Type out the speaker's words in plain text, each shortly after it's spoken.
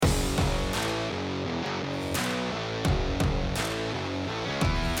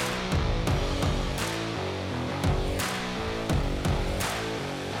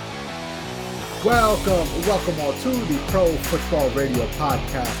Welcome all to the Pro Football Radio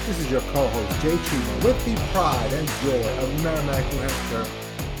Podcast. This is your co-host, Jay Chima, with the pride and joy of Merrimack, New Hampshire,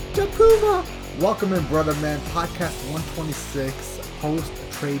 Jakuma. Welcome in, brother man. Podcast 126,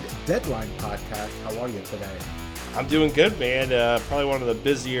 post-trade deadline podcast. How are you today? I'm doing good, man. Probably one of the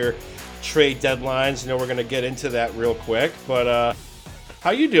busier trade deadlines. We're going to get into that real quick, but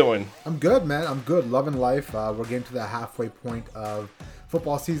how you doing? I'm good, man. I'm good. Loving life. We're getting to the halfway point of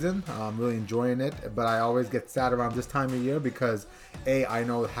football season. I'm really enjoying it, but I always get sad around this time of year because A, I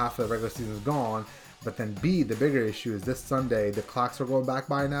know half of the regular season is gone, but then B, the bigger issue is this Sunday, the clocks are going back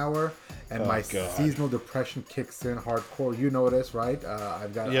by an hour, and my seasonal depression kicks in hardcore. You know this, right?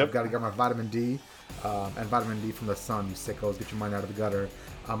 I've got to get my vitamin D, and vitamin D from the sun, you sickos. Get your mind out of the gutter.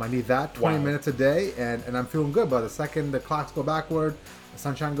 I need that 20 minutes a day, and I'm feeling good, but the second the clocks go backward, the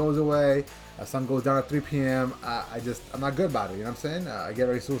sunshine goes away, the sun goes down at 3 p.m., I'm not good about it, you know what I'm saying? I get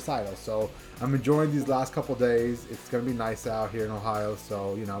very suicidal, so I'm enjoying these last couple days. It's going to be nice out here in Ohio,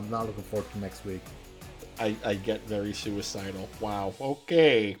 so, I'm not looking forward to next week. I get very suicidal. Wow.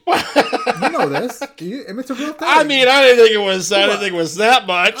 Okay. You know this. It's a real thing. I mean, I didn't think it was that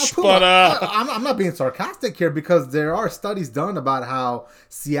much, but I'm not being sarcastic here because there are studies done about how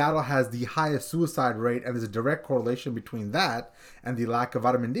Seattle has the highest suicide rate, and there's a direct correlation between that and the lack of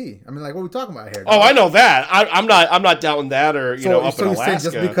vitamin D. I mean, like, what are we talking about here? Oh, I know that. I'm not doubting that, or up in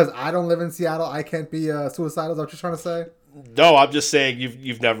Alaska. Just because I don't live in Seattle, I can't be suicidal? Is that what you're trying to say? No, I'm just saying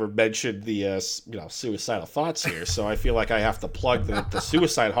you've never mentioned the suicidal thoughts here, so I feel like I have to plug the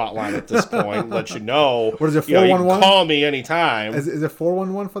suicide hotline at this point and let you know. What is it, 411? You can call me anytime. Is it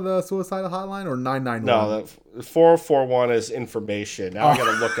 411 for the suicidal hotline or 991? No, the 441 is information. Now I got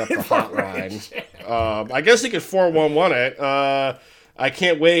to look up the hotline. I guess you could 411 it. I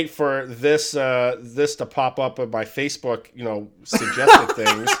can't wait for this to pop up on my Facebook, suggested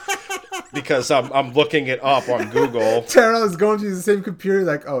things. Because I'm looking it up on Google. Tara is going to use the same computer.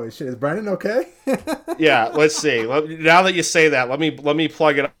 Like, oh shit, is Brandon okay? Yeah, let's see. Now that you say that, let me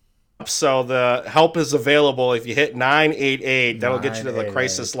plug it up. So the help is available if you hit 988. That'll get you to the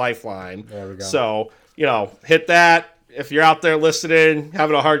crisis lifeline. There we go. So hit that. If you're out there listening,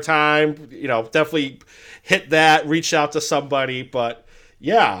 having a hard time, definitely hit that. Reach out to somebody, but.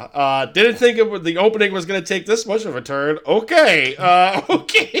 Yeah, didn't think the opening was going to take this much of a turn. Okay,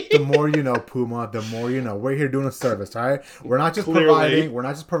 okay. The more you know, Puma, the more you know. We're here doing a service, all right? We're not just providing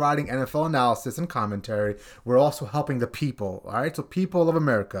NFL analysis and commentary. We're also helping the people, all right? So people of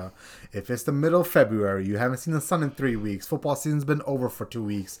America, if it's the middle of February, you haven't seen the sun in 3 weeks, football season's been over for 2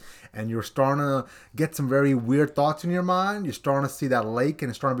 weeks, and you're starting to get some very weird thoughts in your mind, you're starting to see that lake and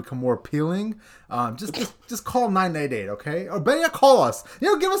it's starting to become more appealing, just call 988, okay? Or better yet, call us.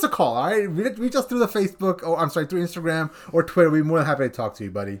 Give us a call, all right? Reach us through the Facebook, through Instagram or Twitter. We'd be more than happy to talk to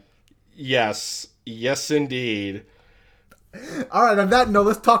you, buddy. Yes, indeed. All right, on that note,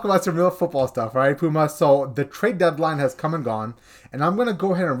 let's talk about some real football stuff, all right, Puma? So the trade deadline has come and gone, and I'm going to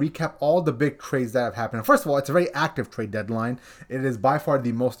go ahead and recap all the big trades that have happened. First of all, it's a very active trade deadline. It is by far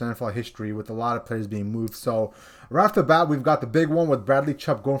the most in NFL history with a lot of players being moved. So right off the bat, we've got the big one with Bradley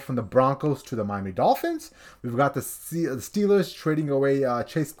Chubb going from the Broncos to the Miami Dolphins. We've got the Steelers trading away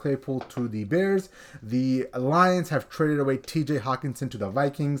Chase Claypool to the Bears. The Lions have traded away TJ Hawkinson to the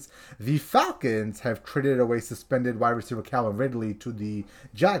Vikings. The Falcons have traded away suspended wide receiver Calvin Ridley to the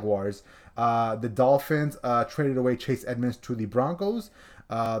Jaguars. The Dolphins traded away Chase Edmonds to the Broncos.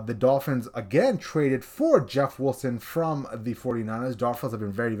 The Dolphins again traded for Jeff Wilson from the 49ers. Dolphins have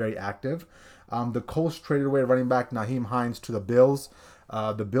been very, very active. The Colts traded away running back Nyheim Hines to the Bills.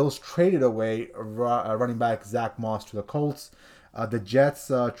 The Bills traded away running back Zach Moss to the Colts. The Jets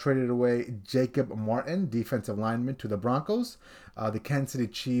traded away Jacob Martin, defensive lineman, to the Broncos. The Kansas City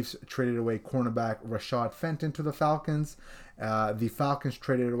Chiefs traded away cornerback Rashad Fenton to the Falcons. The Falcons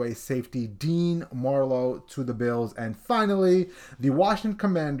traded away safety Dean Marlowe to the Bills. And finally, the Washington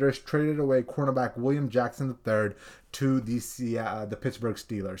Commanders traded away cornerback William Jackson III to the Pittsburgh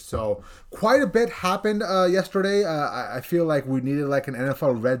Steelers. So quite a bit happened yesterday. I feel like we needed like an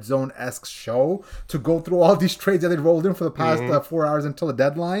NFL Red Zone-esque show to go through all these trades that they rolled in for the past 4 hours until the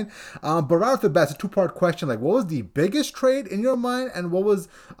deadline. But right off the bat, it's a two-part question. Like, what was the biggest trade in your mind, and what was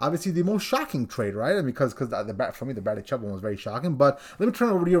obviously the most shocking trade, right? I mean, because for me, the Bradley Chubb one was very shocking. But let me turn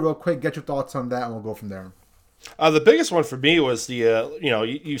it over to you real quick, get your thoughts on that, and we'll go from there. The biggest one for me was the,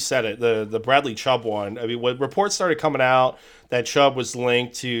 you said it, the Bradley Chubb one. I mean, when reports started coming out that Chubb was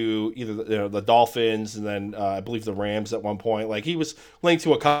linked to either the Dolphins and then I believe the Rams at one point, like he was linked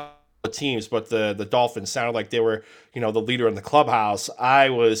to a couple of teams, but the Dolphins sounded like they were, the leader in the clubhouse. I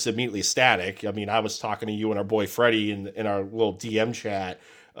was immediately ecstatic. I mean, I was talking to you and our boy Freddie in our little DM chat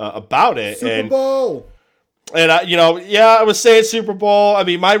about it. Super Bowl. And I was saying Super Bowl. I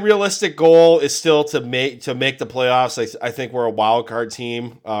mean, my realistic goal is still to make the playoffs. I think we're a wild card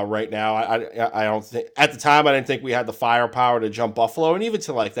team right now. I don't think at the time I didn't think we had the firepower to jump Buffalo, and even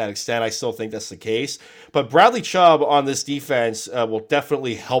to like that extent, I still think that's the case. But Bradley Chubb on this defense will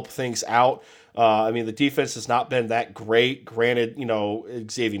definitely help things out. I mean, the defense has not been that great. Granted,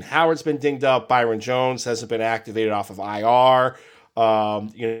 Xavier Howard's been dinged up. Byron Jones hasn't been activated off of IR.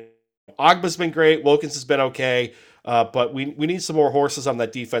 Ogba's been great. Wilkins has been okay. But we need some more horses on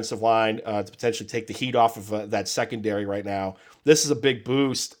that defensive line to potentially take the heat off of that secondary right now. This is a big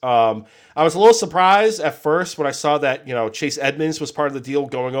boost. I was a little surprised at first when I saw that, Chase Edmonds was part of the deal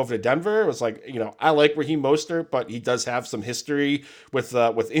going over to Denver. It was like, I like Raheem Mostert, but he does have some history with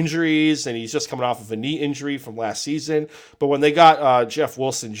injuries, and he's just coming off of a knee injury from last season. But when they got Jeff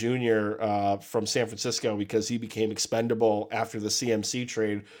Wilson Jr. From San Francisco because he became expendable after the CMC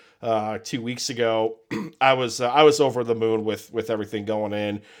trade 2 weeks ago, I was over the moon with everything going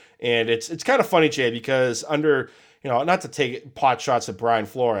in. And it's kind of funny, Jay, because under, not to take pot shots at Brian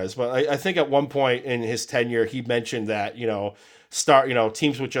Flores, but I think at one point in his tenure, he mentioned that,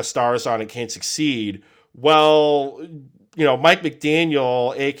 teams with just stars on it can't succeed. Well, Mike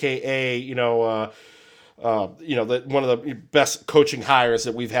McDaniel, AKA, one of the best coaching hires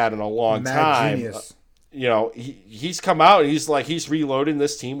that we've had in a long time. Genius. He's come out and he's reloading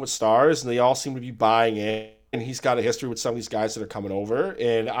this team with stars, and they all seem to be buying in. And he's got a history with some of these guys that are coming over,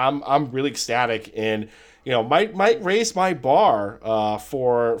 and I'm really ecstatic, and might raise my bar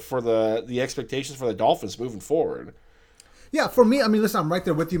for the expectations for the Dolphins moving forward. Yeah, for me, I mean, listen, I'm right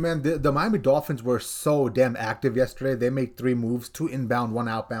there with you, man. The Miami Dolphins were so damn active yesterday. They made 3 moves, 2 inbound, 1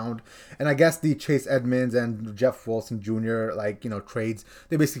 outbound. And I guess the Chase Edmonds and Jeff Wilson Jr., trades,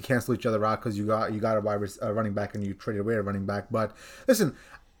 they basically cancel each other out because you got a running back and you traded away a running back. But listen,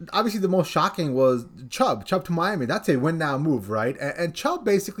 obviously the most shocking was Chubb to Miami. That's a win now move, right? And Chubb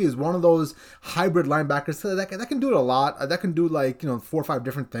basically is one of those hybrid linebackers that can do it a lot. That can do 4 or 5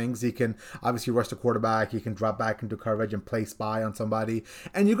 different things. He can obviously rush the quarterback. He can drop back into coverage and play spy on somebody.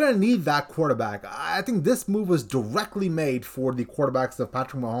 And you're going to need that quarterback. I think this move was directly made for the quarterbacks of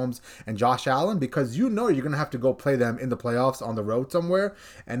Patrick Mahomes and Josh Allen, because you're going to have to go play them in the playoffs on the road somewhere.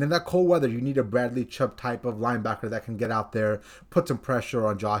 And in that cold weather, you need a Bradley Chubb type of linebacker that can get out there, put some pressure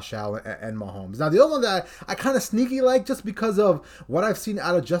on Josh Allen and Mahomes. Now, the other one that I kind of sneaky like, just because of what I've seen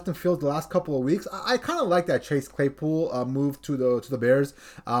out of Justin Fields the last couple of weeks, I kind of like that Chase Claypool move to the Bears.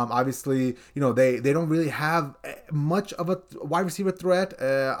 Obviously, they don't really have much of a wide receiver threat.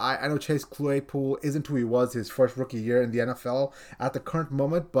 I know Chase Claypool isn't who he was his first rookie year in the NFL at the current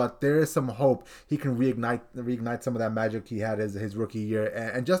moment, but there is some hope he can reignite some of that magic he had his rookie year.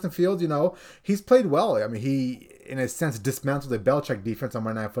 And Justin Fields, he's played well. I mean, he, in a sense, dismantled the Belichick defense on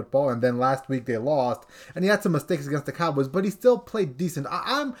Monday Night Football, and then last week they lost, and he had some mistakes against the Cowboys, but he still played decent.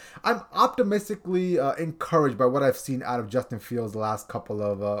 I'm optimistically encouraged by what I've seen out of Justin Fields the last couple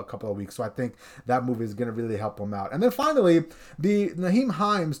of weeks, so I think that move is going to really help him out. And then finally, the Nyheim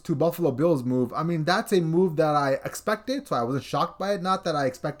Hines to Buffalo Bills move. I mean, that's a move that I expected, so I wasn't shocked by it. Not that I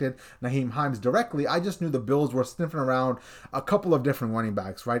expected Nyheim Hines directly. I just knew the Bills were sniffing around a couple of different running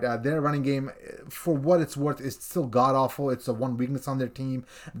backs, right? Their running game, for what it's worth, is still god-awful. It's the one weakness on their team.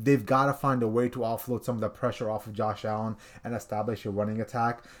 They've got to find a way to offload some of the pressure off of Josh Allen and establish a running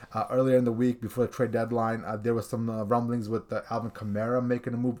attack. Earlier in the week, before the trade deadline, there was some rumblings with Alvin Kamara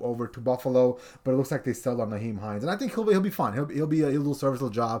making a move over to Buffalo, but it looks like they settled on Nyheim Hines, and I think he'll be fine. He'll do a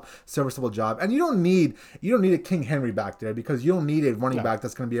serviceable job. And you don't need a King Henry back there, because you don't need a running back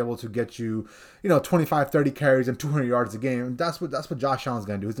that's going to be able to get you 25, 30 carries and 200 yards a game. That's what Josh Allen's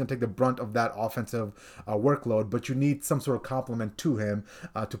going to do. He's going to take the brunt of that offensive workload, but you need some sort of complement to him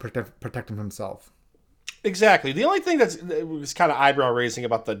to protect him himself. Exactly. The only thing that was kind of eyebrow raising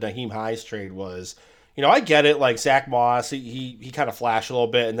about the Nyheim Hines trade was, I get it. Like Zach Moss, he kind of flashed a little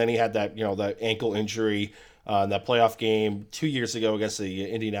bit, and then he had that that ankle injury in that playoff game 2 years ago against the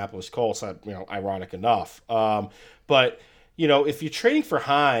Indianapolis Colts. Ironic enough. But if you're trading for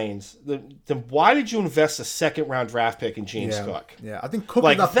Hines, then why did you invest a second-round draft pick in James Cook? Yeah, I think Cook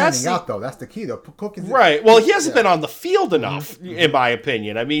is not panning out, though. That's the key, though. Cook is right. Well, he hasn't been on the field enough, in my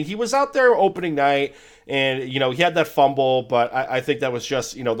opinion. I mean, he was out there opening night, and he had that fumble, but I think that was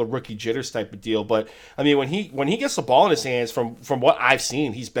just the rookie jitters type of deal. But I mean, when he gets the ball in his hands, from what I've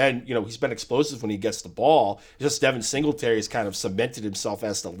seen, he's been explosive when he gets the ball. Just Devin Singletary has kind of cemented himself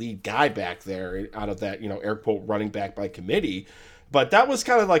as the lead guy back there out of that air quote running back by committee. But that was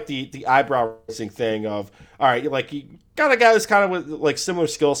kind of like the eyebrow raising thing of, all right, like you got a guy that's kind of with like similar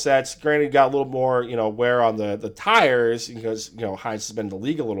skill sets. Granted, got a little more, wear on the tires because, Hines has been in the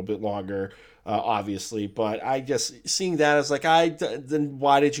league a little bit longer, obviously. But I just seeing that as like, then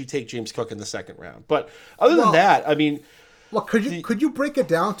why did you take James Cook in the second round? But other than that, I mean, well, could you break it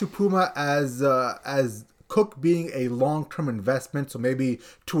down to Puma as Cook being a long-term investment? So maybe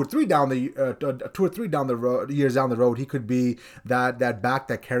 2 or 3 down the road, years down the road, he could be that back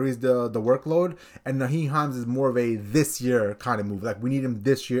that carries the workload. And Nyheim Hines is more of a this year kind of move. Like we need him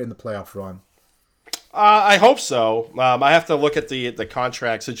this year in the playoff run. I hope so. I have to look at the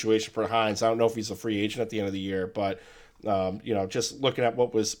contract situation for Hines. I don't know if he's a free agent at the end of the year, but just looking at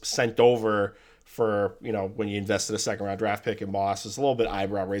what was sent over for, when you invested a second round draft pick in Moss is a little bit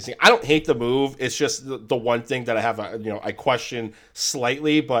eyebrow raising. I don't hate the move. It's just the one thing that I have, I question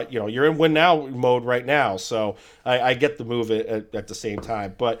slightly, but you're in win now mode right now. So I get the move at the same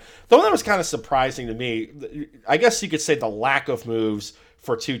time. But the one that was kind of surprising to me, I guess you could say the lack of moves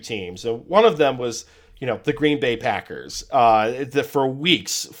for 2 teams. And one of them was, the Green Bay Packers. For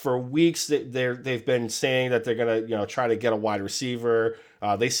weeks, they've been saying that they're going to, try to get a wide receiver.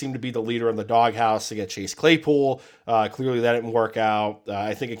 They seem to be the leader in the doghouse to get Chase Claypool. Clearly that didn't work out.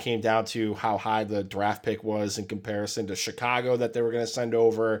 I think it came down to how high the draft pick was in comparison to Chicago that they were going to send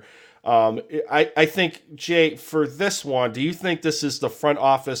over. I think, Jay, for this one, do you think this is the front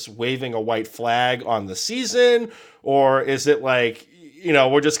office waving a white flag on the season? Or is it like,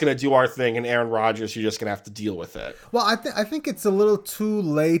 we're just going to do our thing, and Aaron Rodgers, you're just going to have to deal with it? Well, I think it's a little too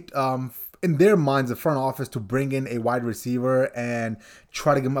late in their minds, the front office, to bring in a wide receiver and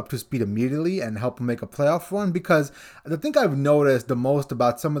try to get him up to speed immediately and help him make a playoff run. Because the thing I've noticed the most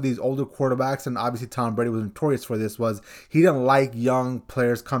about some of these older quarterbacks, and obviously Tom Brady was notorious for this, was he didn't like young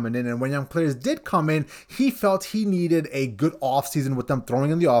players coming in. And when young players did come in, he felt he needed a good offseason with them,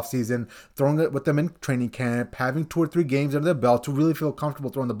 throwing in the offseason, throwing it with them in training camp, having 2 or 3 games under their belt to really feel comfortable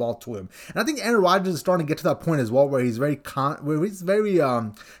throwing the ball to him. And I think Aaron Rodgers is starting to get to that point as well, where he's very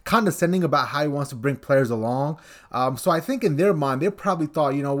condescending about how he wants to bring players along. So I think in their mind, they probably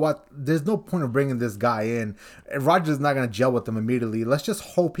thought, you know what, there's no point of bringing this guy in. Rodgers is not going to gel with them immediately. Let's just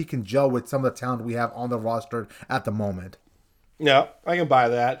hope he can gel with some of the talent we have on the roster at the moment. Yeah, I can buy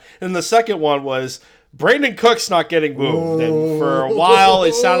that. And the second one was Brandon Cook's not getting moved. And for a while,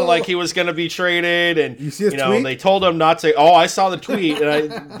 it sounded like he was going to be traded. And, you see his tweet? They told him not to. Oh, I saw the tweet.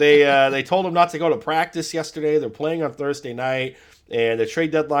 And they told him not to go to practice yesterday. They're playing on Thursday night. And the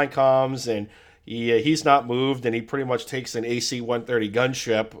trade deadline comes, and he's not moved. And he pretty much takes an AC-130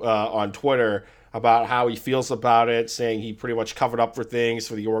 gunship on Twitter about how he feels about it, saying he pretty much covered up for things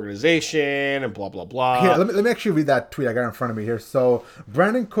for the organization and blah, blah, blah. Here, let me actually read that tweet I got in front of me here. So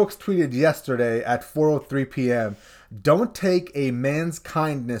Brandon Cooks tweeted yesterday at 4:03 p.m., "Don't take a man's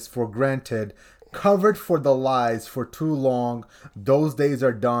kindness for granted. Covered for the lies for too long. Those days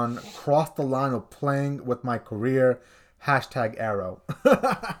are done. Crossed the line of playing with my career. #arrow."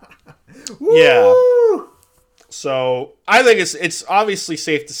 Yeah. So I think it's obviously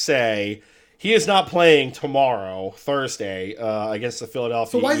safe to say he is not playing tomorrow, Thursday, against the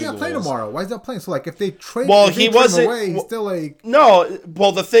Philadelphia Eagles. So why is he not playing tomorrow? Why is he not playing? So like if they trade, he wasn't. Away, he's still like no.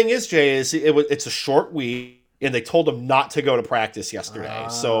 Well, the thing is, Jay, it's a short week. And they told him not to go to practice yesterday.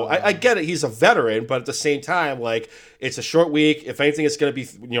 So I get it. He's a veteran, but at the same time, like, it's a short week. If anything, it's going to be,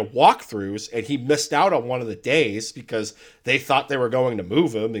 walkthroughs. And he missed out on one of the days because they thought they were going to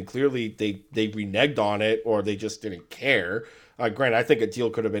move him. And clearly they reneged on it, or they just didn't care. Granted, I think a deal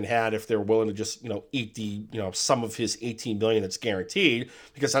could have been had if they were willing to just, eat the, some of his $18 million that's guaranteed,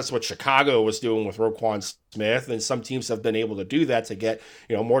 because that's what Chicago was doing with Roquan Smith, and some teams have been able to do that to get,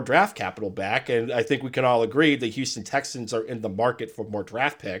 more draft capital back. And I think we can all agree the Houston Texans are in the market for more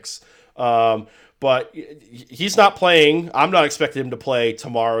draft picks. But he's not playing. I'm not expecting him to play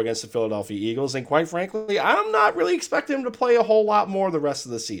tomorrow against the Philadelphia Eagles, and quite frankly, I'm not really expecting him to play a whole lot more the rest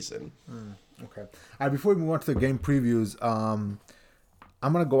of the season. Okay. All right, before we move on to the game previews, I'm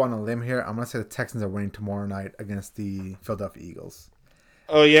going to go on a limb here. I'm going to say the Texans are winning tomorrow night against the Philadelphia Eagles.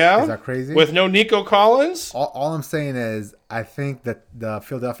 Oh, yeah? Is that crazy? With no Nico Collins? All I'm saying is I think that the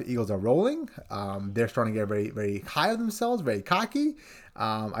Philadelphia Eagles are rolling. They're starting to get very, very high on themselves, very cocky.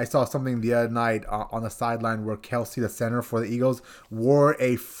 I saw something the other night on the sideline where Kelsey, the center for the Eagles, wore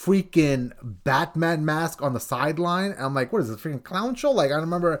a freaking Batman mask on the sideline. And I'm like, what is this, a freaking clown show? Like, I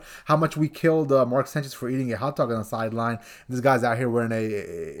remember how much we killed Mark Sanchez for eating a hot dog on the sideline. This guy's out here wearing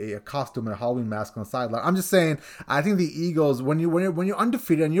a costume and a Halloween mask on the sideline. I'm just saying, I think the Eagles, when you're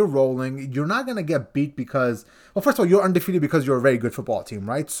undefeated and you're rolling, you're not going to get beat because, well, first of all, you're undefeated because you're a very good football team,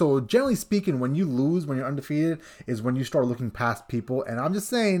 right? So generally speaking, when you lose, when you're undefeated, is when you start looking past people. And I'm just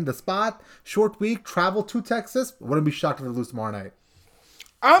saying, the spot, short week, travel to Texas, wouldn't be shocked if they lose tomorrow night.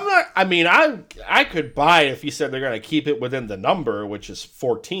 I'm not. I mean, I could buy it if you said they're going to keep it within the number, which is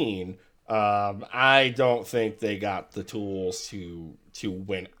 14. I don't think they got the tools to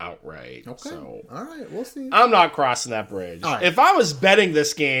win outright. Okay. So, all right, we'll see. I'm not crossing that bridge. Right. If I was betting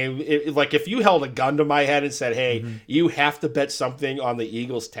this game, like if you held a gun to my head and said, "Hey, you have to bet something on the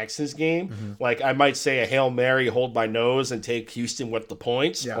Eagles-Texans game," like I might say a Hail Mary, hold my nose, and take Houston with the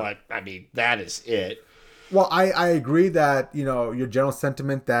points. Yeah. But I mean, that is it. Well, I agree that, your general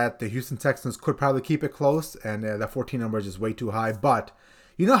sentiment that the Houston Texans could probably keep it close, and that 14 number is just way too high. But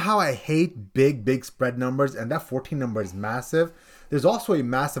you know how I hate big spread numbers, and that 14 number is massive. There's also a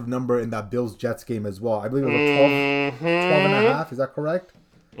massive number in that Bills-Jets game as well. I believe it was 12 and a half. Is that correct?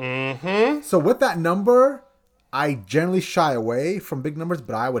 Mm-hmm. So with that number, I generally shy away from big numbers,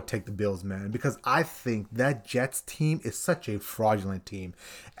 but I would take the Bills, man, because I think that Jets team is such a fraudulent team.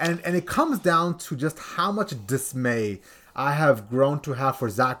 And it comes down to just how much dismay I have grown to have for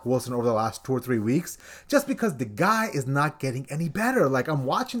Zach Wilson over the last 2 or 3 weeks, just because the guy is not getting any better. Like, I'm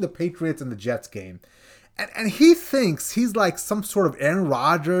watching the Patriots and the Jets game, and he thinks he's like some sort of Aaron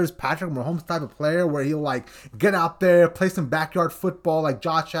Rodgers, Patrick Mahomes type of player where he'll like get out there, play some backyard football like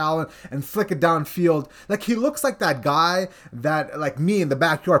Josh Allen and flick it downfield. Like, he looks like that guy that, like me in the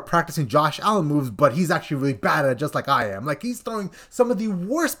backyard practicing Josh Allen moves, but he's actually really bad at it just like I am. Like, he's throwing some of the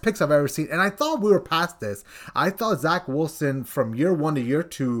worst picks I've ever seen. And I thought we were past this. I thought Zach Wilson from year 1 to year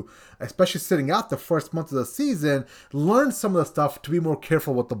 2, especially sitting out the first month of the season, learned some of the stuff to be more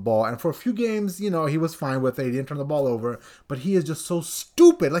careful with the ball. And for a few games, he was fine with it. He didn't turn the ball over. But he is just so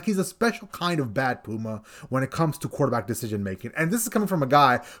stupid. Like, he's a special kind of bad Puma when it comes to quarterback decision making. And this is coming from a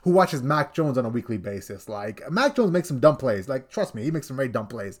guy who watches Mac Jones on a weekly basis. Like, Mac Jones makes some dumb plays. Like, trust me, he makes some very dumb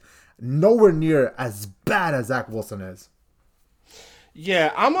plays. Nowhere near as bad as Zach Wilson is.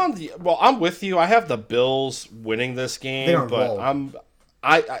 Yeah, I'm with you. I have the Bills winning this game, but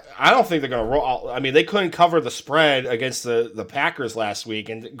I don't think they're going to roll. I mean, they couldn't cover the spread against the Packers last week,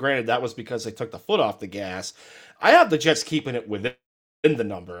 and granted, that was because they took the foot off the gas. I have the Jets keeping it within the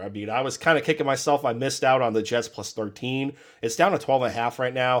number. I mean, I was kind of kicking myself. I missed out on the Jets plus 13. It's down to 12.5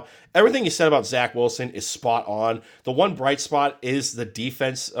 right now. Everything you said about Zach Wilson is spot on. The one bright spot is the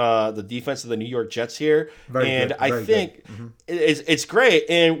defense of the New York Jets here. I think it's great.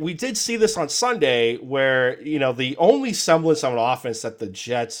 And we did see this on Sunday where, the only semblance of an offense that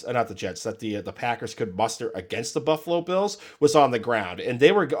the Packers could muster against the Buffalo Bills was on the ground. And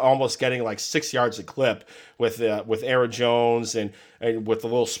they were almost getting like 6 yards a clip with Aaron Jones and with a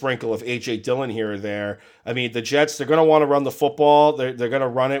little sprinkle of A.J. Dillon here or there. I mean, the Jets, they're going to want to run the football. They're going to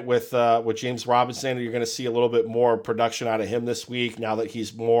run it with James Robinson. You're going to see a little bit more production out of him this week now that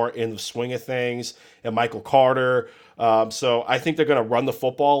he's more in the swing of things, and Michael Carter. So I think they're going to run the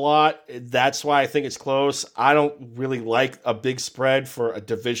football a lot. That's why I think it's close. I don't really like a big spread for a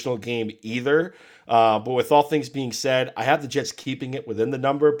divisional game either. But with all things being said, I have the Jets keeping it within the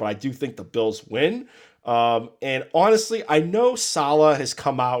number, but I do think the Bills win. And honestly, I know Saleh has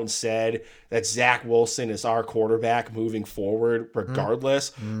come out and said that Zach Wilson is our quarterback moving forward,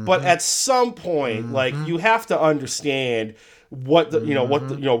 regardless. Mm-hmm. But at some point, like, you have to understand read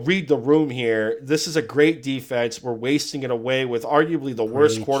the room here. This is a great defense. We're wasting it away with arguably the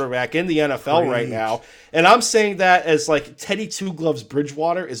worst quarterback in the NFL right now. And I'm saying that as like Teddy Two Gloves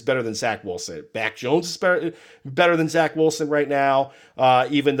Bridgewater is better than Zach Wilson. Mac Jones is better than Zach Wilson right now,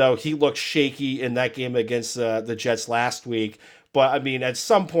 even though he looked shaky in that game against the Jets last week. But, I mean, at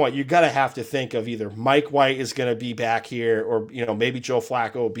some point, you got to have to think of either Mike White is going to be back here or, maybe Joe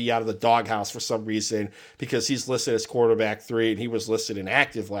Flacco will be out of the doghouse for some reason because he's listed as quarterback 3 and he was listed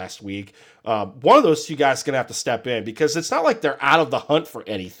inactive last week. One of those two guys is going to have to step in because it's not like they're out of the hunt for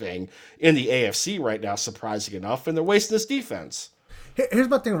anything in the AFC right now, surprising enough, and they're wasting this defense. Here's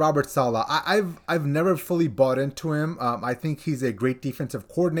my thing, Robert Saleh. I've never fully bought into him. I think he's a great defensive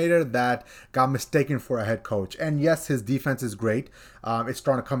coordinator that got mistaken for a head coach. And yes, his defense is great. It's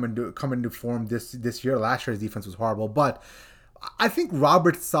starting to come into form this year. Last year's defense was horrible, but I think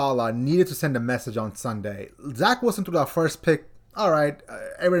Robert Saleh needed to send a message on Sunday. Zach Wilson threw that first pick. All right,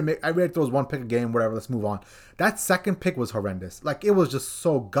 everybody throws one pick a game, whatever. Let's move on. That second pick was horrendous. Like, it was just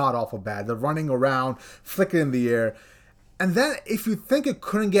so god awful bad. The running around, flicking in the air. And then, if you think it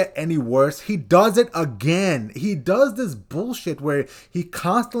couldn't get any worse, he does it again. He does this bullshit where he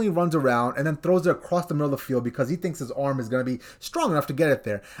constantly runs around and then throws it across the middle of the field because he thinks his arm is going to be strong enough to get it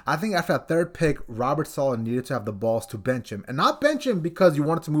there. I think after that third pick, Robert Saleh needed to have the balls to bench him. And not bench him because you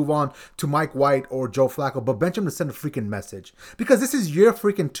wanted to move on to Mike White or Joe Flacco, but bench him to send a freaking message. Because this is year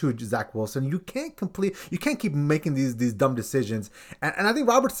freaking 2, Zach Wilson. You can't keep making these dumb decisions. And I think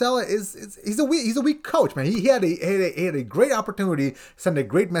Robert Saleh he's a weak coach, man. He had a great opportunity to send a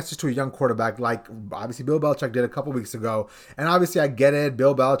great message to a young quarterback, like obviously Bill Belichick did a couple weeks ago. And obviously I get it,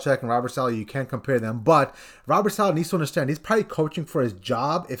 Bill Belichick and Robert Saleh, you can't compare them. But Robert Saleh needs to understand he's probably coaching for his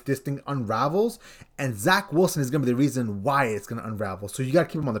job if this thing unravels. And Zach Wilson is going to be the reason why it's going to unravel. So you got to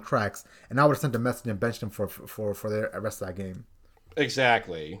keep him on the tracks. And I would have sent a message and benched him for the rest of that game.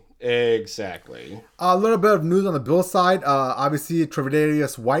 Exactly. A little bit of news on the Bills side. Obviously,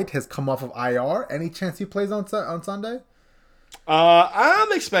 Tre'Davious White has come off of IR. Any chance he plays on Sunday?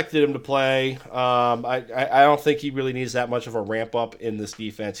 I'm expecting him to play. I don't think he really needs that much of a ramp up in this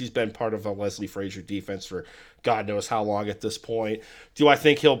defense. He's been part of a Leslie Frazier defense for God knows how long at this point. Do I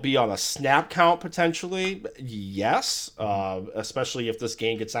think he'll be on a snap count potentially? Yes, especially if this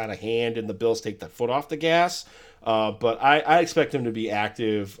game gets out of hand and the Bills take the foot off the gas. But I expect him to be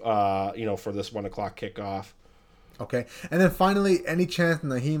active, for this 1 o'clock kickoff. Okay. And then finally, any chance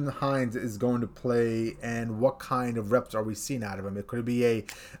Nyheim Hines is going to play, and what kind of reps are we seeing out of him? Could it be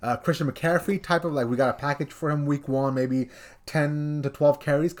a Christian McCaffrey type of, like, we got a package for him week 1, maybe 10 to 12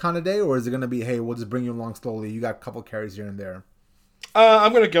 carries kind of day? Or is it going to be, hey, we'll just bring you along slowly. You got a couple carries here and there.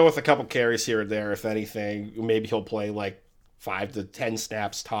 I'm going to go with a couple carries here and there, if anything. Maybe he'll play like 5 to 10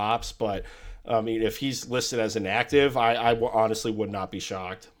 snaps tops. But, I mean, if he's listed as inactive, I honestly would not be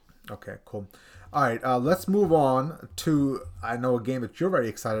shocked. Okay, cool. All right, let's move on to, I know, a game that you're very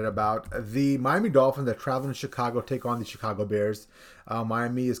excited about. The Miami Dolphins are traveling to Chicago, take on the Chicago Bears.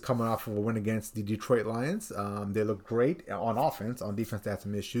 Miami is coming off of a win against the Detroit Lions. They look great on offense. On defense, they had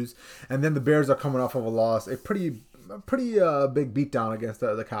some issues. And then the Bears are coming off of a loss, a pretty big beatdown against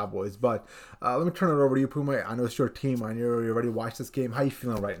the Cowboys. But let me turn it over to you, Puma. I know it's your team. I know you're ready to watch this game. How are you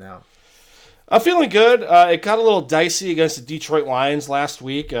feeling right now? I'm feeling good. It got a little dicey against the Detroit Lions last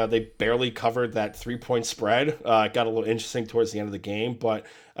week. They barely covered that 3-point spread. It got a little interesting towards the end of the game. But,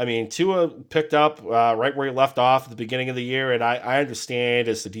 I mean, Tua picked up right where he left off at the beginning of the year. And I understand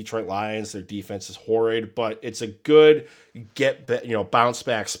as the Detroit Lions, their defense is horrid. But it's a good bounce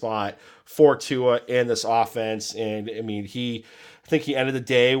back spot for Tua in this offense. And, I mean, I think he ended the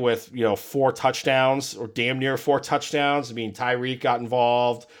day with, 4 touchdowns or damn near 4 touchdowns. I mean, Tyreek got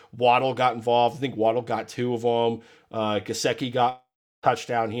involved. Waddle got involved. I think Waddle got 2 of them. Gesicki got a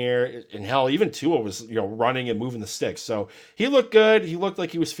touchdown here. And hell, even Tua was, running and moving the sticks. So he looked good. He looked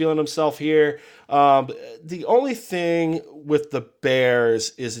like he was feeling himself here. The only thing with the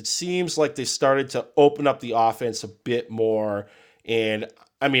Bears is it seems like they started to open up the offense a bit more. And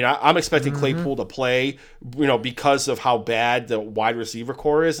I mean, I'm expecting Claypool to play, because of how bad the wide receiver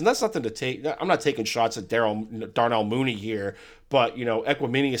core is. And that's nothing to take. I'm not taking shots at Darnell Mooney here. But,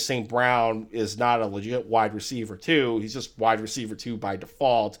 Equanimeous St. Brown is not a legit wide receiver, too. He's just wide receiver, 2 by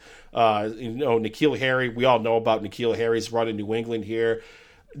default. N'Keal Harry, we all know about N'Keal Harry's run in New England here.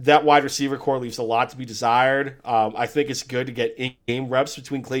 That wide receiver core leaves a lot to be desired. I think it's good to get in-game reps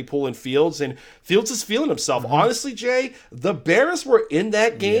between Claypool and Fields, and Fields is feeling himself. Honestly, Jay, the Bears were in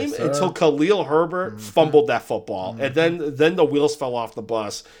that game until Khalil Herbert fumbled that football, and then the wheels fell off the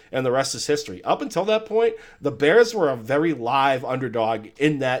bus, and the rest is history. Up until that point, the Bears were a very live underdog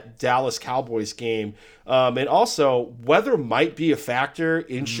in that Dallas Cowboys game. And also, weather might be a factor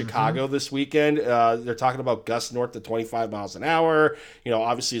in Chicago this weekend. They're talking about gusts north of 25 miles an hour.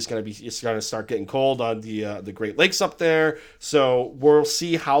 Obviously it's going to start getting cold on the Great Lakes up there. So we'll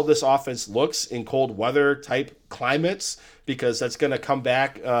see how this offense looks in cold weather type climates, because that's going to come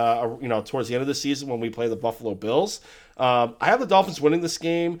back, towards the end of the season when we play the Buffalo Bills. I have the Dolphins winning this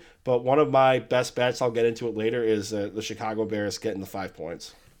game, but one of my best bets, I'll get into it later, is the Chicago Bears getting the 5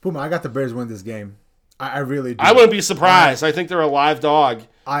 points. Puma, I got the Bears win this game. I really do. I wouldn't be surprised. I think they're a live dog.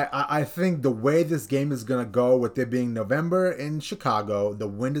 I think the way this game is going to go, with it being November in Chicago, the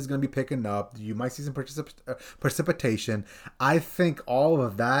wind is going to be picking up. You might see some precipitation. I think all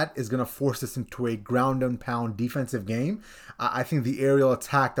of that is going to force us into a ground and pound defensive game. I think the aerial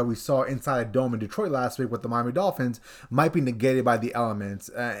attack that we saw inside a dome in Detroit last week with the Miami Dolphins might be negated by the elements.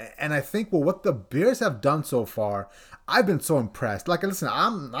 And I think, what the Bears have done so far, I've been so impressed. Like, listen,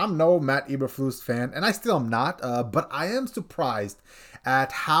 I'm no Matt Eberflus fan, and I still am not, but I am surprised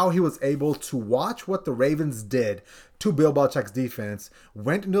at how he was able to watch what the Ravens did to Bill Belichick's defense,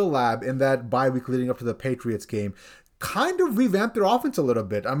 went into the lab in that bye week leading up to the Patriots game, kind of revamp their offense a little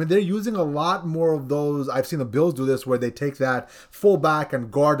bit. I mean, they're using a lot more of those. I've seen the Bills do this where they take that fullback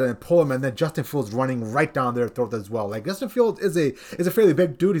and guard and pull him, and then Justin Fields running right down their throat as well. Like, Justin Fields is a fairly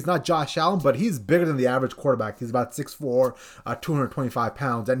big dude. He's not Josh Allen, but he's bigger than the average quarterback. He's about 6'4", 225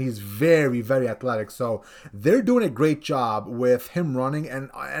 pounds, and he's very, very athletic. So they're doing a great job with him running,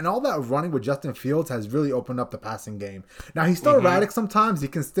 and all that running with Justin Fields has really opened up the passing game. Now, he's still erratic sometimes. He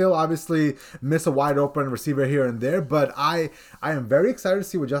can still obviously miss a wide open receiver here and there, but I am very excited to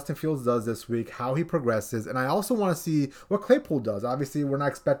see what Justin Fields does this week, how he progresses, and I also want to see what Claypool does. Obviously, we're not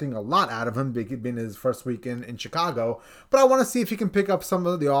expecting a lot out of him being his first week in Chicago, but I want to see if he can pick up some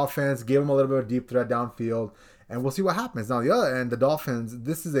of the offense, give him a little bit of deep threat downfield, and we'll see what happens. Now, the other end, the Dolphins,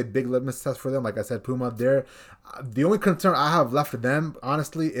 this is a big litmus test for them. Like I said, Puma, the only concern I have left for them,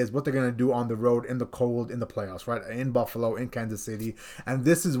 honestly, is what they're going to do on the road in the cold in the playoffs, right? In Buffalo, in Kansas City. And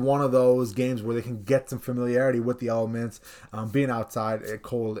this is one of those games where they can get some familiarity with the elements, being outside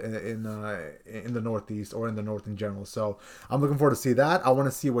cold in the Northeast or in the North in general. So I'm looking forward to see that. I want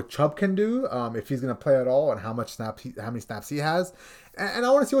to see what Chubb can do, if he's going to play at all, and how many snaps he has. And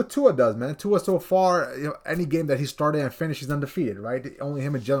I want to see what Tua does, man. Tua so far, any game that he started and finished, he's undefeated, right? Only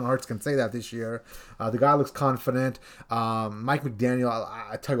him and Jalen Hurts can say that this year. The guy looks confident. Mike McDaniel,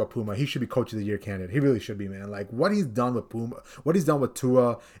 I tell you what, Puma, he should be Coach of the Year candidate. He really should be, man. Like, what he's done with Puma, what he's done with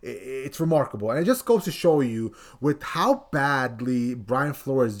Tua, it's remarkable. And it just goes to show you with how badly Brian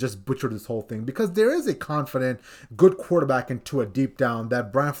Flores just butchered this whole thing. Because there is a confident, good quarterback in Tua deep down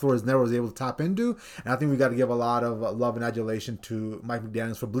that Brian Flores never was able to tap into. And I think we got to give a lot of love and adulation to Mike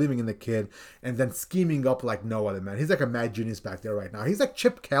McDaniels for believing in the kid and then scheming up like no other, man. He's like a mad genius back there right now. He's like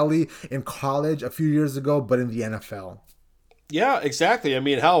Chip Kelly in college a few years ago, but in the NFL. Yeah, exactly. I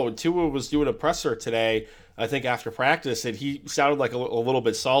mean, hell, Tua was doing a presser today, I think after practice, and he sounded like a little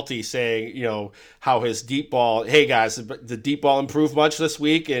bit salty, saying, how his deep ball, hey guys, the deep ball improved much this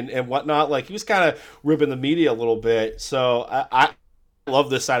week and whatnot. Like, he was kind of ribbing the media a little bit. So I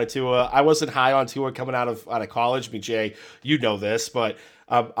love this side of Tua. I wasn't high on Tua coming out of college. I mean, Jay, you know this, but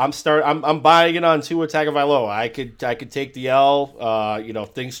I'm buying it on Tua Tagovailoa. I could take the L.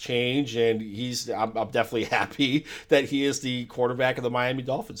 Things change, and I'm definitely happy that he is the quarterback of the Miami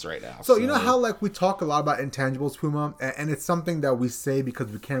Dolphins right now. So you know how we talk a lot about intangibles, Puma, and it's something that we say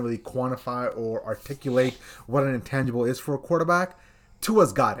because we can't really quantify or articulate what an intangible is for a quarterback.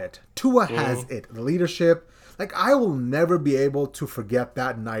 Tua's got it. Tua has it. The leadership. Like, I will never be able to forget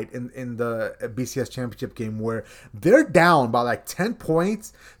that night in the BCS championship game where they're down by like 10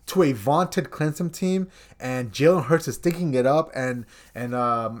 points to a vaunted Clemson team, and Jalen Hurts is stinking it up, and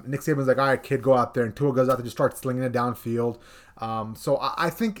Nick Saban's like, all right, kid, go out there, and Tua goes out there to start slinging it downfield. So I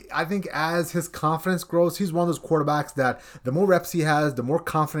think as his confidence grows, he's one of those quarterbacks that the more reps he has, the more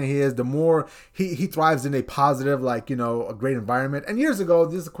confident he is, the more he thrives in a positive, a great environment. And years ago,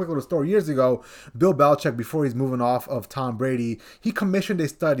 this is a quick little story. Years ago, Bill Belichick, before he's moving off of Tom Brady, he commissioned a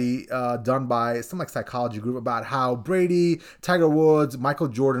study done by some psychology group about how Brady, Tiger Woods, Michael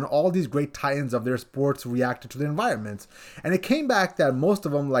Jordan, all these great titans of their sports reacted to their environments. And it came back that most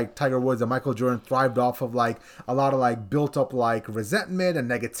of them, like Tiger Woods and Michael Jordan, thrived off of a lot of built up resentment and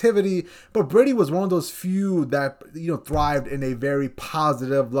negativity, but Brady was one of those few that thrived in a very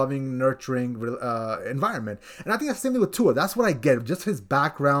positive, loving, nurturing environment. And I think that's the same thing with Tua. That's what I get, just his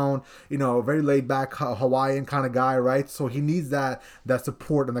background, very laid back Hawaiian kind of guy, right? So he needs that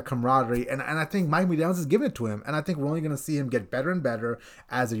support and the camaraderie, and I think Mike McDaniels is giving it to him, and I think we're only going to see him get better and better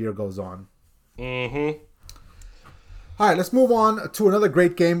as the year goes on. All right, let's move on to another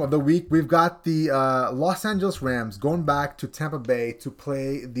great game of the week. We've got the Los Angeles Rams going back to Tampa Bay to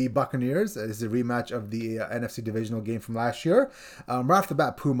play the Buccaneers. This is a rematch of the NFC divisional game from last year. Right off the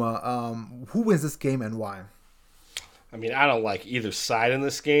bat, Puma, who wins this game and why? I mean, I don't like either side in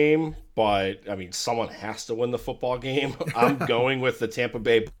this game, but, I mean, someone has to win the football game. I'm going with the Tampa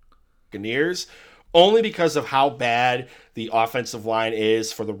Bay Buccaneers, only because of how bad the offensive line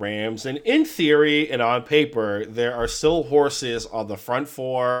is for the Rams. And in theory and on paper, there are still horses on the front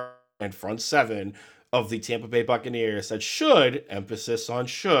four and front seven of the Tampa Bay Buccaneers that should, emphasis on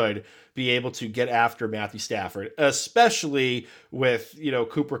should, be able to get after Matthew Stafford, especially with,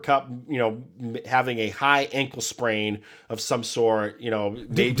 Cooper Kupp, having a high ankle sprain of some sort.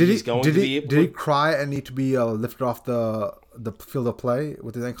 Maybe he's going to be able to. Did he cry and need to be lifted off the field of play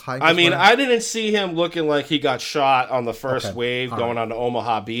with his high ankle I mean, sprain? I didn't see him looking like he got shot on the first wave going on to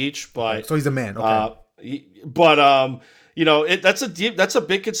Omaha Beach, but okay. So he's a man. Okay. That's a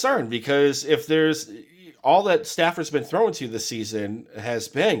big concern, because if there's all that Stafford's been throwing to this season has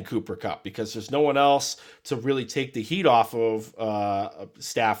been Cooper Kupp because there's no one else to really take the heat off of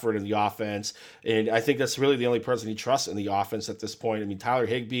Stafford in the offense. And I think that's really the only person he trusts in the offense at this point. I mean, Tyler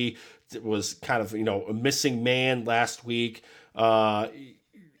Higbee was kind of, a missing man last week.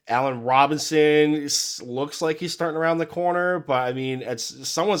 Allen Robinson looks like he's starting around the corner, but I mean,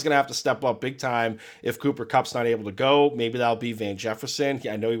 someone's going to have to step up big time if Cooper Kupp's not able to go. Maybe that'll be Van Jefferson.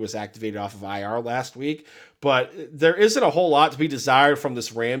 I know he was activated off of IR last week, but there isn't a whole lot to be desired from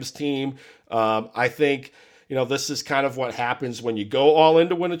this Rams team. I think, this is kind of what happens when you go all in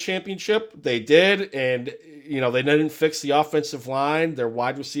to win a championship. They did, and they didn't fix the offensive line. Their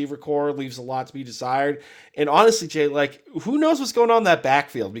wide receiver core leaves a lot to be desired. And honestly, Jay, who knows what's going on in that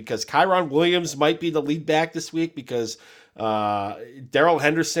backfield? Because Kyron Williams might be the lead back this week because Darrell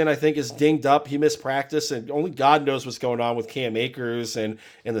Henderson, I think, is dinged up. He missed practice, and only God knows what's going on with Cam Akers and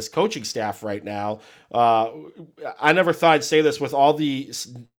this coaching staff right now. I never thought I'd say this with all the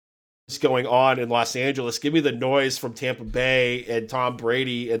going on in Los Angeles. Give me the noise from Tampa Bay and Tom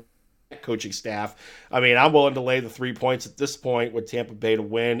Brady and coaching staff. I mean, I'm willing to lay the 3 points at this point with Tampa Bay to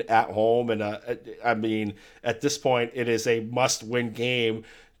win at home. And I mean, at this point, it is a must-win game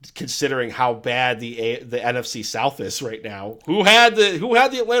considering how bad the NFC South is right now. Who had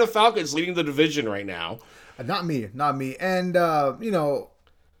the Atlanta Falcons leading the division right now? Not me. And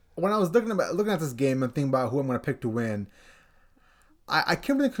when I was looking at this game and thinking about who I'm going to pick to win, I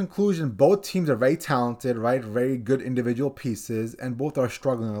came to the conclusion both teams are very talented, right? Very good individual pieces, and both are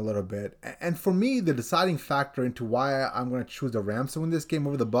struggling a little bit. And for me, the deciding factor into why I'm going to choose the Rams to win this game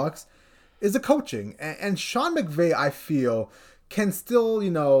over the Bucs is the coaching. And Sean McVay, I feel, can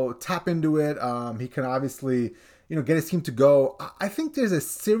still, tap into it. He can obviously, get his team to go. I think there's a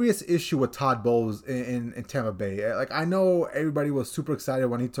serious issue with Todd Bowles in Tampa Bay. I know everybody was super excited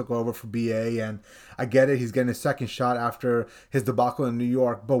when he took over for BA, and I get it. He's getting his second shot after his debacle in New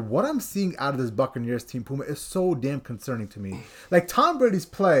York. But what I'm seeing out of this Buccaneers team, Puma, is so damn concerning to me. Tom Brady's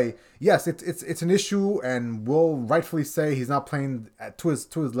play, yes, it's an issue, and we'll rightfully say he's not playing to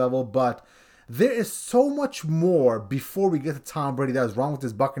his level, but there is so much more before we get to Tom Brady that is wrong with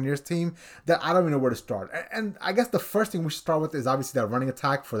this Buccaneers team that I don't even know where to start. And I guess the first thing we should start with is obviously that running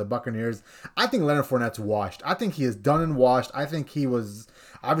attack for the Buccaneers. I think Leonard Fournette's washed. I think he is done and washed. I think he was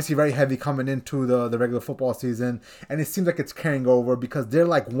obviously very heavy coming into the regular football season, and it seems like it's carrying over because they're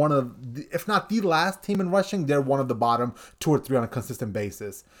one of, if not the last team in rushing, they're one of the bottom 2 or 3 on a consistent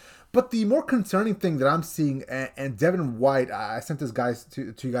basis. But the more concerning thing that I'm seeing, and Devin White, I sent this guys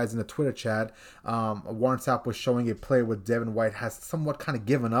to you guys in the Twitter chat. Warren Sapp was showing a play where Devin White has somewhat kind of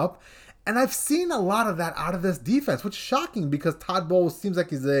given up. And I've seen a lot of that out of this defense, which is shocking because Todd Bowles seems like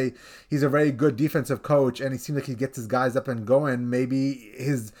he's a very good defensive coach, and he seems like he gets his guys up and going. Maybe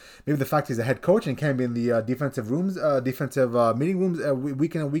the fact he's a head coach and can't be in the defensive meeting rooms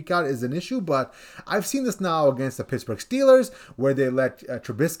week in and week out is an issue. But I've seen this now against the Pittsburgh Steelers, where they let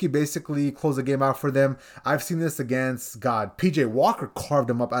Trubisky basically close the game out for them. I've seen this against PJ Walker carved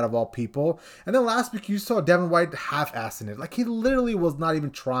him up out of all people, and then last week you saw Devin White half-assing it, he literally was not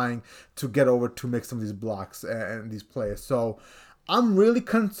even trying to get over to make some of these blocks and these plays. So I'm really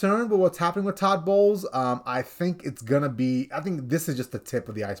concerned with what's happening with Todd Bowles. I think this is just the tip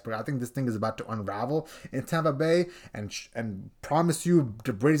of the iceberg. I think this thing is about to unravel in Tampa Bay, and promise you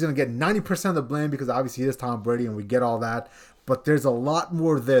Brady's going to get 90% of the blame because obviously it is Tom Brady and we get all that. But there's a lot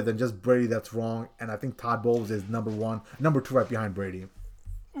more there than just Brady that's wrong, and I think Todd Bowles is number 2 right behind Brady.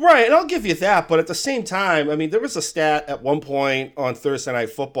 Right, and I'll give you that, but at the same time, I mean, there was a stat at one point on Thursday Night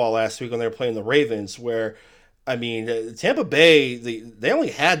Football last week when they were playing the Ravens where, I mean, Tampa Bay, they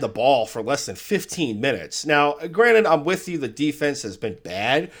only had the ball for less than 15 minutes. Now, granted, I'm with you, the defense has been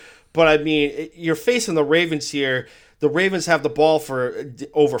bad, but I mean, you're facing the Ravens here. The Ravens have the ball for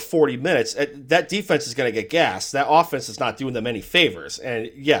over 40 minutes. That defense is going to get gassed. That offense is not doing them any favors.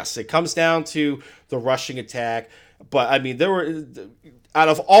 And yes, it comes down to the rushing attack, but I mean, out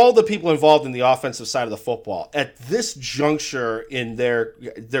of all the people involved in the offensive side of the football, at this juncture in their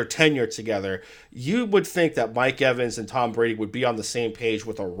tenure together, you would think that Mike Evans and Tom Brady would be on the same page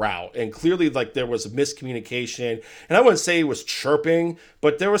with a route. And clearly, there was a miscommunication. And I wouldn't say it was chirping,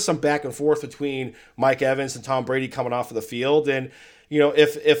 but there was some back and forth between Mike Evans and Tom Brady coming off of the field. And,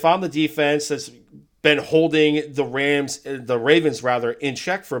 if I'm the defense that's been holding the Ravens in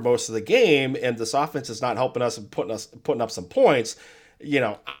check for most of the game, and this offense is not helping us and putting up some points, I'm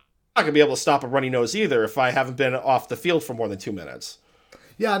not going to be able to stop a runny nose either if I haven't been off the field for more than 2 minutes.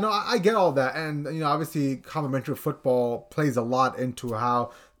 Yeah, no, I get all that. And, obviously, complementary football plays a lot into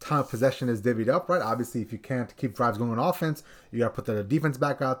how time of possession is divvied up, right? Obviously, if you can't keep drives going on offense, you got to put the defense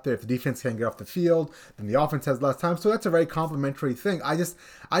back out there. If the defense can't get off the field, then the offense has less time. So that's a very complimentary thing. I just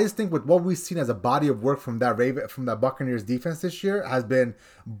think with what we've seen as a body of work from that Buccaneers defense this year has been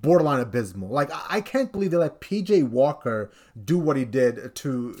borderline abysmal. Like, I can't believe they let PJ Walker do what he did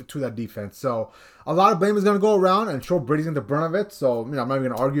to that defense. So a lot of blame is going to go around, and sure, Brady's going to burn of it. So, I'm not even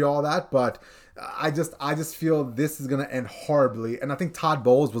going to argue all that, but I just feel this is going to end horribly, and I think Todd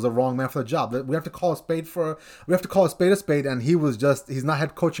Bowles was a wrong man for the job. We have to call a spade a spade, and he's not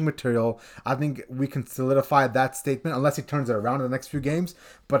head coaching material. I think we can solidify that statement unless he turns it around in the next few games.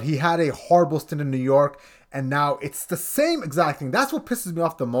 But he had a horrible stint in New York, and now it's the same exact thing. That's what pisses me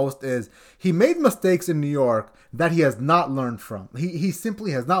off the most is he made mistakes in New York that he has not learned from. He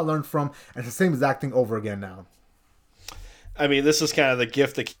simply has not learned from, and it's the same exact thing over again now. I mean, this is kind of the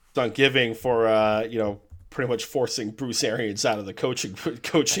gift that keeps on giving for, pretty much forcing Bruce Arians out of the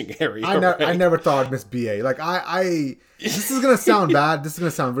coaching area. I never thought I'd miss BA. Like, this is going to sound bad. This is going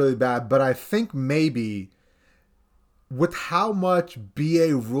to sound really bad, but I think maybe with how much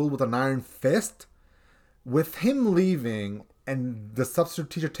BA ruled with an iron fist, with him leaving and the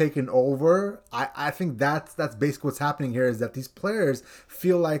substitute teacher taking over, I think that's basically what's happening here is that these players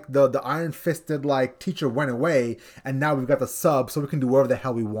feel like the iron-fisted like teacher went away and now we've got the sub so we can do whatever the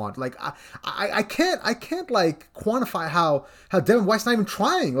hell we want. Like I can't like quantify how Devin White's not even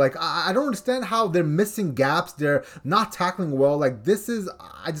trying. Like I don't understand how they're missing gaps, they're not tackling well. Like this is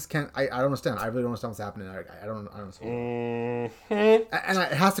I just can't I don't understand. I really don't understand what's happening. I don't understand. And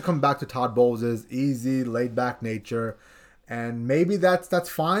it has to come back to Todd Bowles' easy, laid back nature. And maybe that's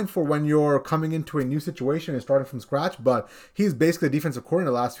fine for when you're coming into a new situation and starting from scratch. But he's basically a defensive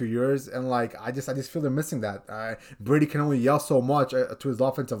coordinator the last few years, and like I just feel they're missing that. Brady can only yell so much to his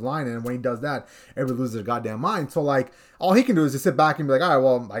offensive line, and when he does that, everybody loses their goddamn mind. So like all he can do is just sit back and be like, all right,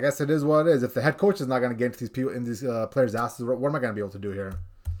 well, I guess it is what it is. If the head coach is not going to get into these people in these players' asses, what am I going to be able to do here?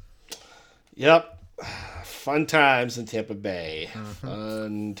 Yep. Fun times in Tampa Bay.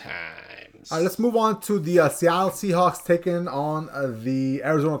 Fun times. All right, let's move on to the Seattle Seahawks taking on the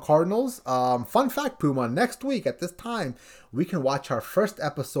Arizona Cardinals. Fun fact, Puma, next week at this time, we can watch our first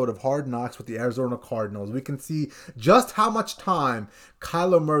episode of Hard Knocks with the Arizona Cardinals. We can see just how much time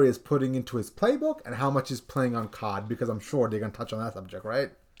Kyler Murray is putting into his playbook and how much he's playing on COD, because I'm sure they're going to touch on that subject, right?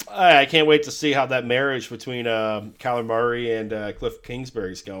 I can't wait to see how that marriage between Kyler Murray and Cliff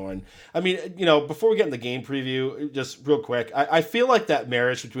Kingsbury is going. I mean, before we get in the game preview, just real quick, I feel like that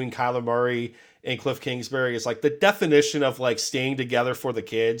marriage between Kyler Murray and Cliff Kingsbury is like the definition of like staying together for the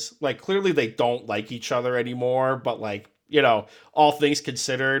kids. Like clearly they don't like each other anymore, but like, all things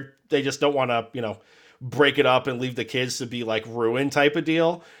considered, they just don't want to, break it up and leave the kids to be like ruined type of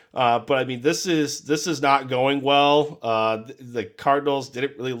deal. But I mean, this is not going well. The Cardinals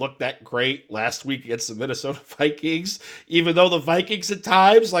didn't really look that great last week against the Minnesota Vikings, even though the Vikings at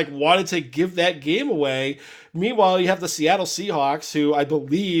times like wanted to give that game away. Meanwhile, you have the Seattle Seahawks, who I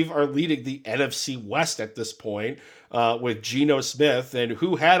believe are leading the NFC West at this point, with Geno Smith, and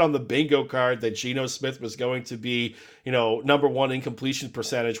who had on the bingo card that Geno Smith was going to be, number one in completion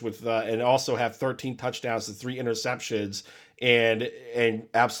percentage with, and also have 13 touchdowns and 3 interceptions. And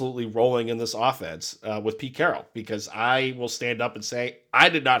absolutely rolling in this offense with Pete Carroll, because I will stand up and say I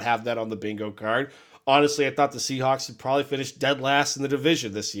did not have that on the bingo card. Honestly, I thought the Seahawks would probably finish dead last in the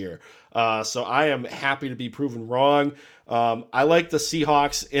division this year. So I am happy to be proven wrong. I like the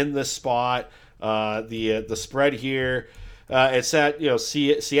Seahawks in this spot. The spread here. It's at,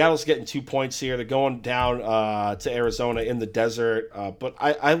 Seattle's getting 2 points here. They're going down to Arizona in the desert. But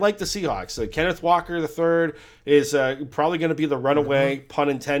I like the Seahawks. Kenneth Walker III is probably going to be the runaway, pun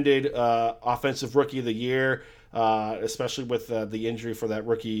intended, offensive rookie of the year, especially with the injury for that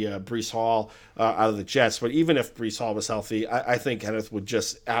rookie Breece Hall out of the Jets. But even if Breece Hall was healthy, I think Kenneth would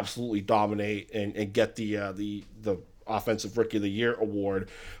just absolutely dominate and get the offensive rookie of the year award.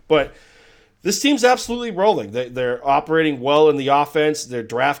 But this team's absolutely rolling. They're operating well in the offense. Their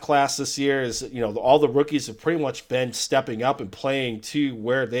draft class this year is, all the rookies have pretty much been stepping up and playing to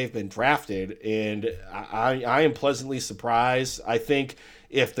where they've been drafted. And I am pleasantly surprised. I think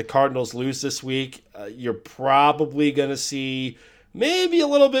if the Cardinals lose this week, you're probably going to see maybe a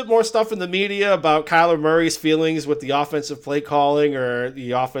little bit more stuff in the media about Kyler Murray's feelings with the offensive play calling, or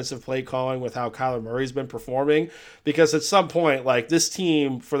the offensive play calling with how Kyler Murray's been performing. Because at some point, like, this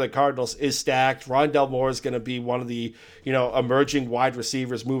team for the Cardinals is stacked. Rondale Moore is going to be one of the, emerging wide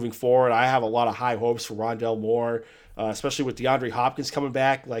receivers moving forward. I have a lot of high hopes for Rondale Moore, especially with DeAndre Hopkins coming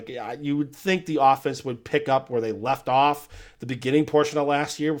back. Like, you would think the offense would pick up where they left off the beginning portion of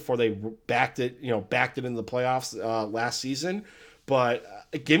last year before they backed it in the playoffs last season. but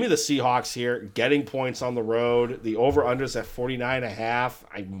give me the Seahawks here, getting points on the road. The over-under's at 49.5.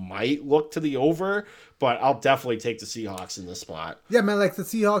 I might look to the over, but I'll definitely take the Seahawks in this spot. Yeah, man, like the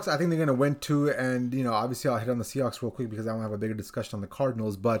Seahawks, I think they're going to win too. And, obviously I'll hit on the Seahawks real quick because I want to have a bigger discussion on the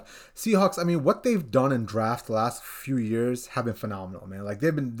Cardinals. But Seahawks, I mean, what they've done in draft the last few years have been phenomenal, man. Like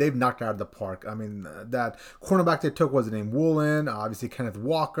they've knocked it out of the park. I mean, that cornerback they took was named Woolen, obviously Kenneth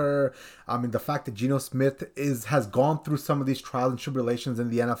Walker. I mean, the fact that Geno Smith has gone through some of these trials and tribulations in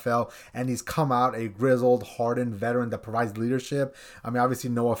the NFL and he's come out a grizzled, hardened veteran that provides leadership. I mean,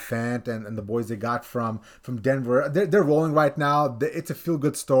 obviously Noah Fant and the boys they got from Denver, they're rolling right now. It's a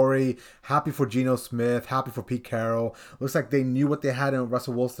feel-good story. Happy for Geno Smith. Happy for Pete Carroll. Looks like they knew what they had in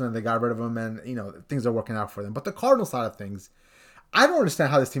Russell Wilson and they got rid of him, and things are working out for them. But the Cardinal side of things, I don't understand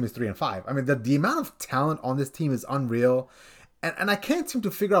how this team is 3-5. I mean, the amount of talent on this team is unreal, and I can't seem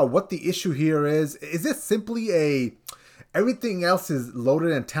to figure out what the issue here is. Is this simply everything else is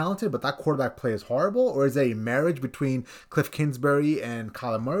loaded and talented, but that quarterback play is horrible? Or is it a marriage between Cliff Kingsbury and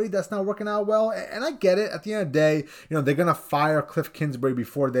Kyler Murray that's not working out well? And I get it. At the end of the day, they're going to fire Cliff Kingsbury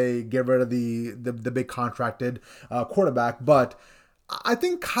before they get rid of the big contracted quarterback. But I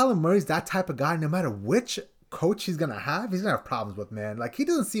think Kyler Murray's that type of guy, no matter which coach he's gonna have problems with, man. Like, he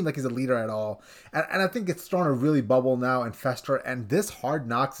doesn't seem like he's a leader at all, and I think it's starting to really bubble now and fester, and this Hard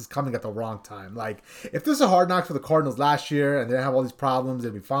Knocks is coming at the wrong time. Like, if this is a Hard Knocks for the Cardinals last year and they have all these problems,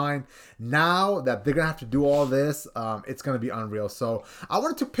 it'd be fine. Now that they're gonna have to do all this, it's gonna be unreal. So I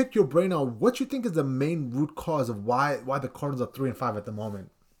wanted to pick your brain on what you think is the main root cause of why the Cardinals are 3-5 at the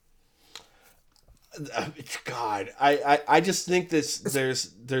moment. God, I just think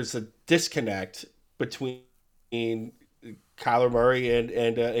there's a disconnect between Kyler Murray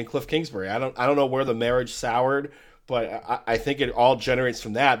and Cliff Kingsbury. I don't know where the marriage soured, but I think it all generates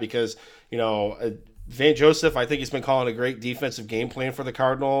from that because Van Joseph, I think he's been calling a great defensive game plan for the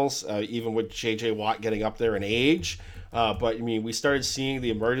Cardinals, even with J.J. Watt getting up there in age. But I mean, we started seeing the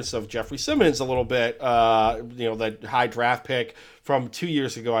emergence of Jeffrey Simmons a little bit. That high draft pick from 2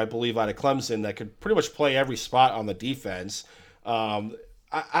 years ago, I believe, out of Clemson, that could pretty much play every spot on the defense.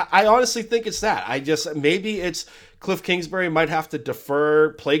 I honestly think it's that. Maybe it's Cliff Kingsbury might have to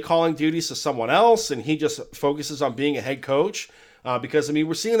defer play calling duties to someone else, and he just focuses on being a head coach. Because I mean,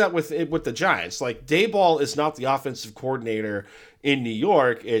 we're seeing that with the Giants. Like, Daboll is not the offensive coordinator in New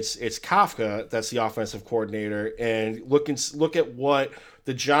York. It's Kafka that's the offensive coordinator. And look at what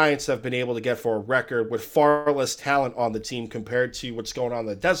the Giants have been able to get for a record with far less talent on the team compared to what's going on in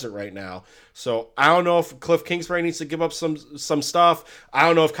the desert right now. So I don't know if Cliff Kingsbury needs to give up some stuff. I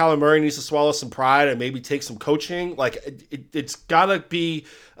don't know if Kyler Murray needs to swallow some pride and maybe take some coaching. Like, it's got to be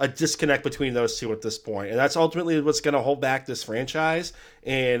a disconnect between those two at this point. And that's ultimately what's going to hold back this franchise.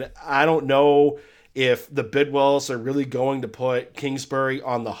 And I don't know if the Bidwells are really going to put Kingsbury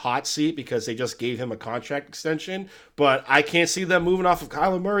on the hot seat because they just gave him a contract extension. But I can't see them moving off of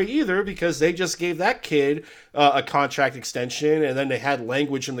Kyler Murray either because they just gave that kid a contract extension, and then they had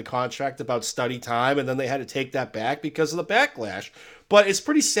language in the contract about study time, and then they had to take that back because of the backlash. But it's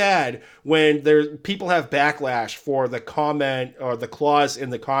pretty sad when people have backlash for the comment or the clause in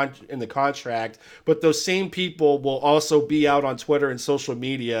the contract, but those same people will also be out on Twitter and social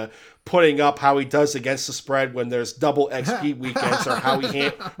media putting up how he does against the spread when there's double XP weekends,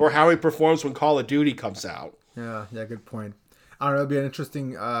 or how he performs when Call of Duty comes out. Yeah, good point. I don't know, it'll be an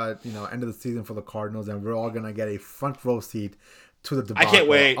interesting end of the season for the Cardinals, and we're all gonna get a front row seat to the debacle. I can't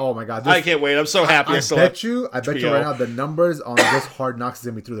wait. Oh my god, I can't wait. I'm so happy. I bet you right now the numbers on this Hard Knocks is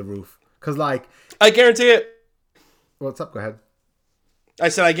gonna be through the roof. Cause I guarantee it. What's up? Go ahead. I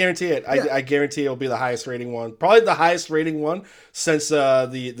said I guarantee it. Yeah. I guarantee it'll be the highest rating one. Probably the highest rating one since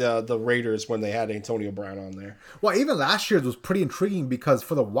the Raiders when they had Antonio Brown on there. Well, even last year's was pretty intriguing because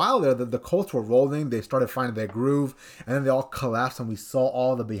for the while there, the Colts were rolling. They started finding their groove, and then they all collapsed, and we saw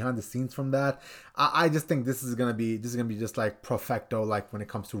all the behind the scenes from that. I just think this is gonna be just like perfecto, like when it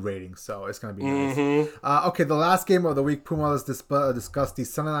comes to ratings. So it's gonna be nice. Okay, the last game of the week, Puma, let's discuss the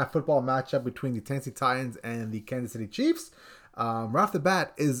Sunday Night Football matchup between the Tennessee Titans and the Kansas City Chiefs. Right off the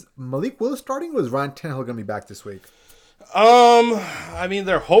bat, is Malik Willis starting, or is Ryan Tannehill going to be back this week? I mean,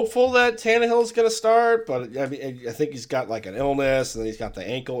 they're hopeful that Tannehill's going to start, but I mean, I think he's got like an illness, and then he's got the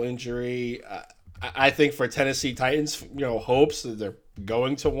ankle injury. I think for Tennessee Titans, hopes that they're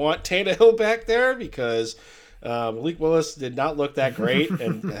going to want Tannehill back there because Malik Willis did not look that great,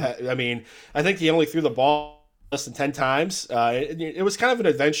 and I mean, I think he only threw the ball less than 10 times. It was kind of an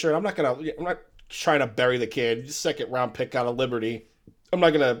adventure. I'm not trying to bury the kid. Second round pick out of Liberty. I'm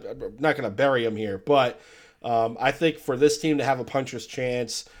not gonna bury him here, but I think for this team to have a puncher's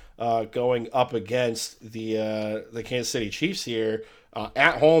chance, going up against the Kansas City Chiefs here.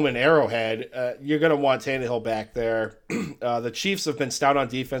 At home in Arrowhead, you're going to want Tannehill back there. The Chiefs have been stout on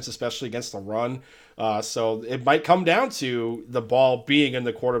defense, especially against the run. So it might come down to the ball being in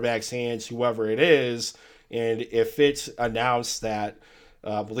the quarterback's hands, whoever it is. And if it's announced that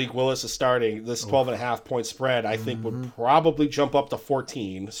Malik Willis is starting, this 12.5-point spread, I think, would probably jump up to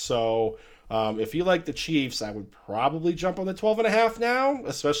 14. So if you like the Chiefs, I would probably jump on the 12.5 now,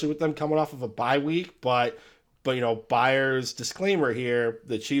 especially with them coming off of a bye week. But buyer's disclaimer here,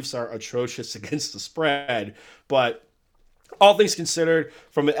 the Chiefs are atrocious against the spread. But all things considered,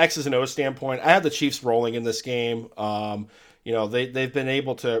 from an X's and O's standpoint, I have the Chiefs rolling in this game. They've been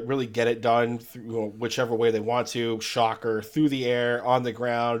able to really get it done through whichever way they want to. Shocker, through the air, on the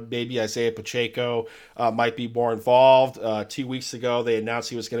ground. Maybe Isaiah Pacheco might be more involved. 2 weeks ago, they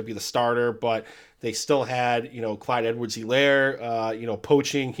announced he was going to be the starter, but they still had, Clyde Edwards-Helaire,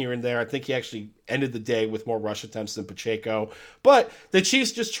 poaching here and there. I think he actually ended the day with more rush attempts than Pacheco. But the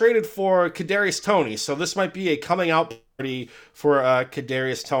Chiefs just traded for Kadarius Toney, so this might be a coming out party for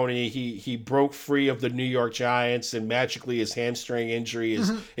Kadarius Toney. He broke free of the New York Giants, and magically his hamstring injury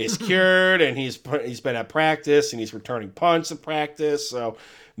is cured, and he's been at practice, and he's returning punts at practice. So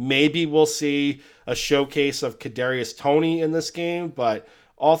maybe we'll see a showcase of Kadarius Toney in this game, but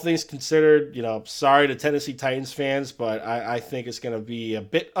all things considered, sorry to Tennessee Titans fans, but I think it's going to be a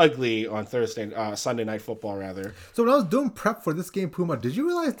bit ugly on Sunday Night Football, rather. So when I was doing prep for this game, Puma, did you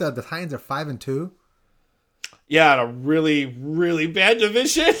realize that the Titans are 5-2? Yeah, in a really, really bad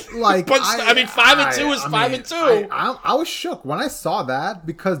division. Like, 5-2 is 5-2. I was shook when I saw that,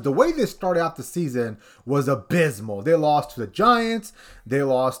 because the way they started out the season was abysmal. They lost to the Giants, they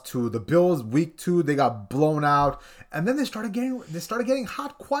lost to the Bills week 2, they got blown out, and then they started getting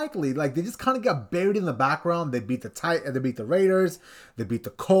hot quietly. Like, they just kind of got buried in the background. They beat the Raiders, they beat the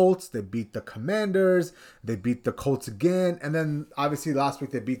Colts, they beat the Commanders, they beat the Colts again, and then obviously last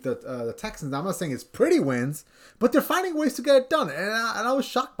week they beat the Texans. Now, I'm not saying it's pretty wins, but they're finding ways to get it done, and I was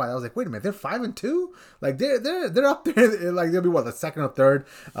shocked by it. I was like, wait a minute, they're 5-2? Like, they're up there. Like, they'll be the second or third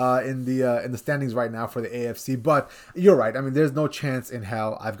in the standings right now for the AFC. But you're right. I mean, there's no chance in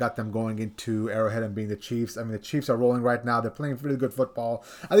hell I've got them going into Arrowhead and being the Chiefs. I mean, the Chiefs are rolling right now. They're playing really good football.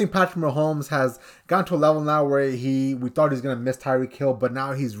 I think Patrick Mahomes has gotten to a level now where we thought he was going to miss Tyreek Hill, but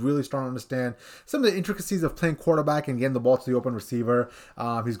now he's really starting to understand some of the intricacies of playing quarterback and getting the ball to the open receiver.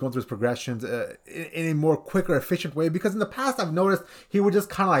 He's going through his progressions in a more quicker, efficient way, because in the past I've noticed he would just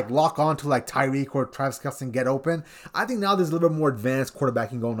kind of like lock on to like Tyreek or Travis Kelce and get open. I think now there's a little bit more advanced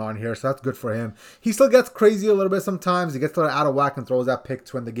quarterbacking going on here, so that's good for him. He still gets crazy a little bit sometimes. He gets a little out of whack and throws that pick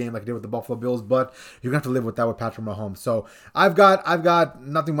to win the game like he did with the Buffalo Bills, but you're going to have to live with that with Patrick Mahomes. So I've got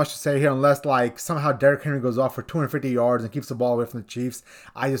nothing much to say here, unless like somehow Derrick Henry goes off for 250 yards and keeps the ball away from the Chiefs.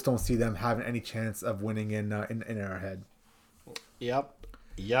 I just don't see them having any chance of winning in Arrowhead. Yep.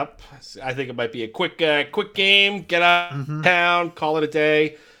 I think it might be a quick game. Get out of town, call it a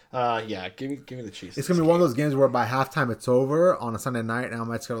day. Give me the Chiefs. It's gonna be one of those games where by halftime it's over on a Sunday night, and I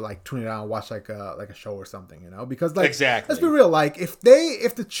might just like tune it out and watch like a show or something, because like exactly. Let's be real, like if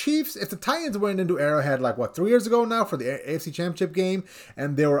the Titans went into Arrowhead like 3 years ago now for the AFC Championship game,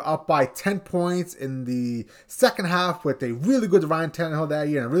 and they were up by 10 points in the second half with a really good Ryan Tannehill that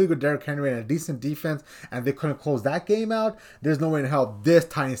year and a really good Derrick Henry and a decent defense, and they couldn't close that game out, there's no way in hell this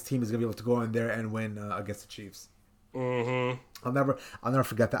Titans team is gonna be able to go in there and win against the Chiefs. I'll never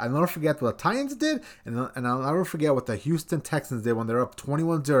forget that. I'll never forget what the Titans did, and I'll never forget what the Houston Texans did when they were up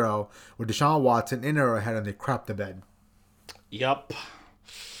 21-0 with Deshaun Watson in Arrowhead and they crapped the bed. Yep.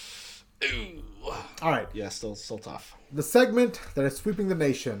 Ooh. All right. Yeah, still tough. The segment that is sweeping the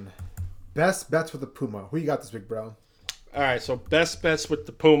nation. Best bets with the Puma. Who you got this week, bro? All right, so best bets with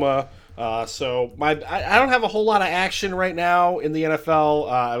the Puma. I don't have a whole lot of action right now in the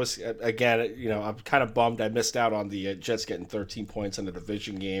NFL. I'm kind of bummed I missed out on the Jets getting 13 points in the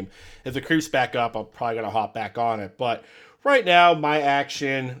division game. If it creeps back up, I'm probably going to hop back on it. But right now, my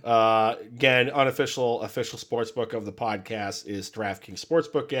action, again, official sportsbook of the podcast is DraftKings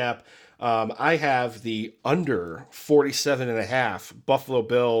Sportsbook app. I have the under 47.5 Buffalo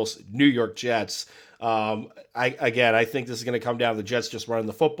Bills, New York Jets. I think this is going to come down to the Jets just running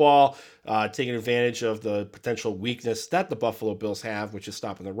the football, taking advantage of the potential weakness that the Buffalo Bills have, which is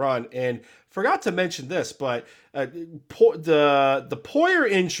stopping the run. And forgot to mention this, but the Poyer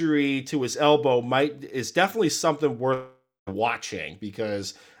injury to his elbow is definitely something worth watching,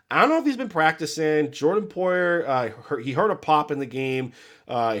 because I don't know if he's been practicing. Jordan Poyer, he heard a pop in the game.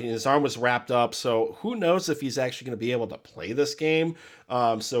 His arm was wrapped up. So who knows if he's actually going to be able to play this game.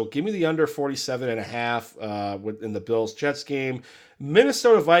 So give me the under 47.5 in the Bills-Jets game.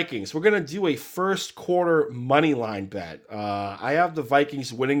 Minnesota Vikings. We're going to do a first quarter money line bet. I have the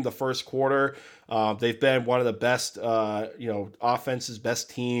Vikings winning the first quarter. They've been one of the best, offenses, best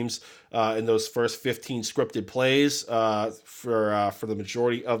teams in those first 15 scripted plays for the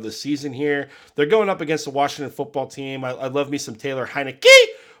majority of the season here. They're going up against the Washington football team. I love me some Taylor Heineke,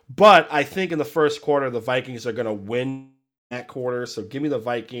 but I think in the first quarter, the Vikings are going to win that quarter. So give me the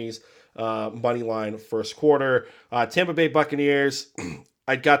Vikings money line first quarter. Tampa Bay Buccaneers.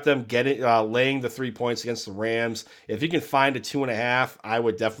 I got them laying the 3 points against the Rams. If you can find a 2.5, I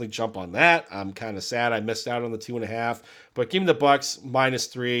would definitely jump on that. I'm kind of sad I missed out on the 2.5, but give me the Bucks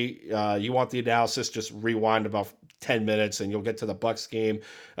 -3. You want the analysis? Just rewind about 10 minutes and you'll get to the Bucks game.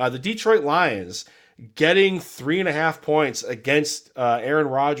 The Detroit Lions getting 3.5 points against Aaron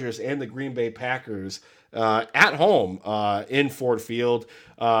Rodgers and the Green Bay Packers at home in Ford Field.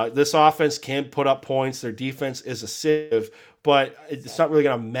 This offense can put up points. Their defense is a sieve, but it's not really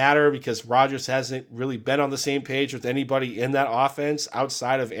going to matter because Rodgers hasn't really been on the same page with anybody in that offense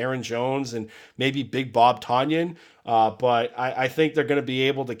outside of Aaron Jones and maybe Big Bob Tonyan. But I think they're going to be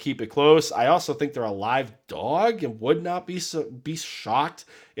able to keep it close. I also think they're a live dog and would not be shocked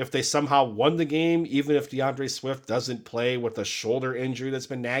if they somehow won the game, even if DeAndre Swift doesn't play with a shoulder injury that's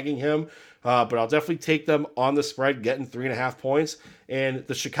been nagging him. But I'll definitely take them on the spread, getting 3.5 points. And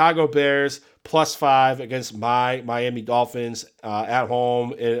the Chicago Bears +5 against my Miami Dolphins at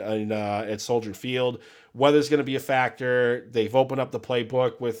home at Soldier Field. Weather's going to be a factor. They've opened up the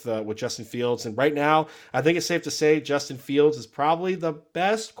playbook with Justin Fields. And right now, I think it's safe to say Justin Fields is probably the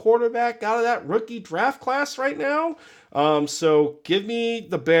best quarterback out of that rookie draft class right now. So give me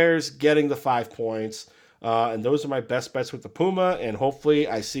the Bears getting the 5 points. And those are my best bets with the Puma. And hopefully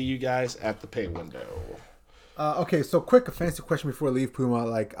I see you guys at the pay window. Okay, so quick fantasy question before I leave, Puma.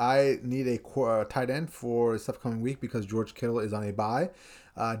 Like, I need a tight end for this upcoming week because George Kittle is on a bye.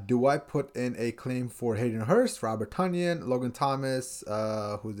 Do I put in a claim for Hayden Hurst, Robert Tonyan, Logan Thomas,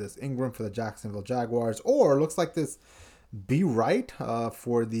 who's this, Ingram for the Jacksonville Jaguars, or looks like this B. Wright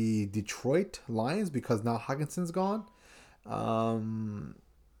for the Detroit Lions because now Hawkinson's gone?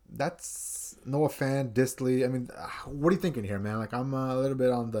 That's Noah Fant, Disley. I mean, what are you thinking here, man? Like, I'm a little bit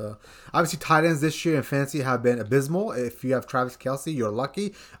on the... Obviously, tight ends this year in fantasy have been abysmal. If you have Travis Kelce, you're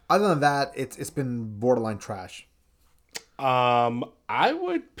lucky. Other than that, it's been borderline trash. I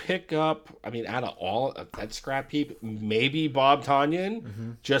would pick up, out of all of that scrap heap, maybe Bob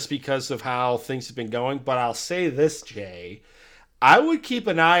Tonyan, just because of how things have been going. But I'll say this, Jay. I would keep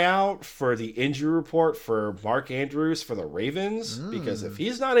an eye out for the injury report for Mark Andrews for the Ravens, because if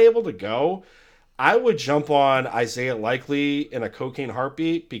he's not able to go, I would jump on Isaiah Likely in a cocaine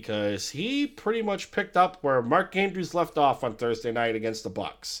heartbeat because he pretty much picked up where Mark Andrews left off on Thursday night against the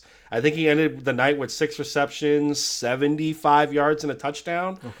Bucks. I think he ended the night with 6 receptions, 75 yards, and a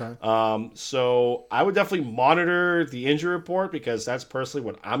touchdown. Okay. So I would definitely monitor the injury report because that's personally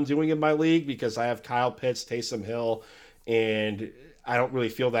what I'm doing in my league because I have Kyle Pitts, Taysom Hill, and I don't really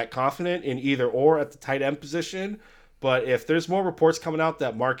feel that confident in either or at the tight end position. But if there's more reports coming out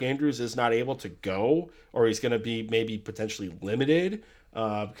that Mark Andrews is not able to go or he's going to be maybe potentially limited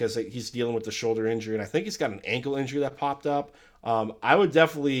because he's dealing with the shoulder injury, and I think he's got an ankle injury that popped up, I would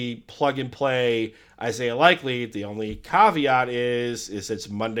definitely plug and play Isaiah Likely. The only caveat is it's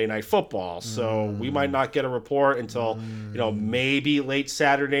Monday Night Football, so we might not get a report until maybe late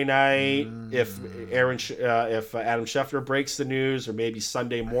Saturday night if Adam Schefter breaks the news, or maybe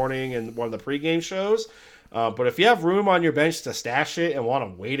Sunday morning in one of the pregame shows. But if you have room on your bench to stash it and want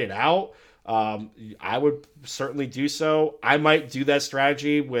to wait it out, I would certainly do so. I might do that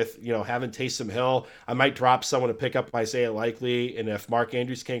strategy with, having Taysom Hill. I might drop someone to pick up Isaiah Likely, and if Mark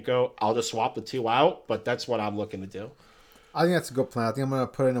Andrews can't go, I'll just swap the two out, but that's what I'm looking to do. I think that's a good plan. I think I'm going to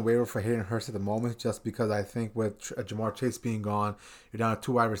put in a waiver for Hayden Hurst at the moment just because I think with Jamar Chase being gone, you're down to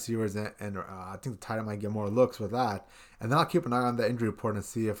 2 wide receivers, and I think the tight end might get more looks with that. And then I'll keep an eye on the injury report and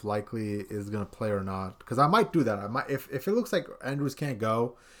see if Likely is going to play or not. Because I might do that. I might if it looks like Andrews can't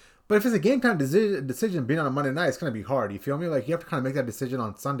go. But if it's a game time decision being on a Monday night, it's going to be hard. You feel me? Like, you have to kind of make that decision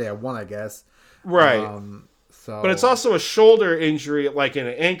on Sunday at 1, I guess. Right. But it's also a shoulder injury, like in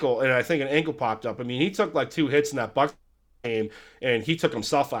an ankle, and I think an ankle popped up. He took like 2 hits in that Bucs game, and he took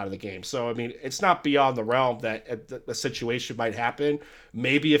himself out of the game. So, it's not beyond the realm that a situation might happen.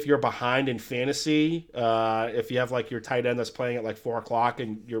 Maybe if you're behind in fantasy, if you have like your tight end that's playing at like 4 o'clock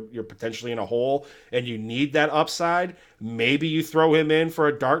and you're potentially in a hole and you need that upside, maybe you throw him in for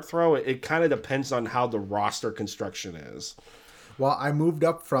a dart throw. It kind of depends on how the roster construction is. Well, I moved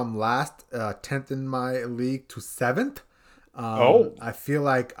up from last 10th in my league to 7th. I feel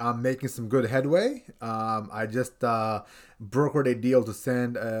like I'm making some good headway. I just brokered a deal to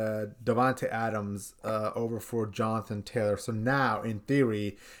send Davante Adams over for Jonathan Taylor. So now, in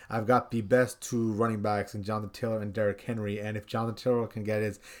theory, I've got the best two running backs in Jonathan Taylor and Derrick Henry. And if Jonathan Taylor can get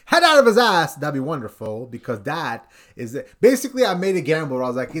his head out of his ass, that'd be wonderful, because that is it. Basically, I made a gamble where I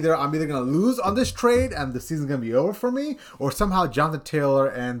was like, I'm either going to lose on this trade and the season's going to be over for me, or somehow Jonathan Taylor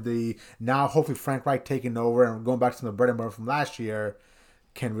and the now hopefully Frank Reich taking over and going back to the bread and butter from last year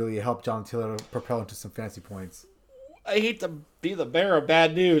can really help Jonathan Taylor propel into some fantasy points. I hate to be the bearer of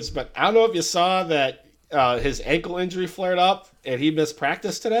bad news, but I don't know if you saw that his ankle injury flared up and he missed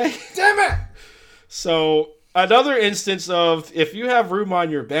practice today. Damn it! So another instance of, if you have room on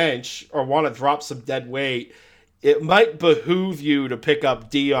your bench or want to drop some dead weight, it might behoove you to pick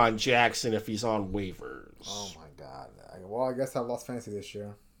up Deion Jackson if he's on waivers. Oh my God. Well, I guess I've lost fantasy this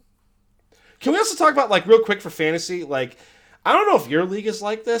year. Can we also talk about, like, real quick for fantasy, like, I don't know if your league is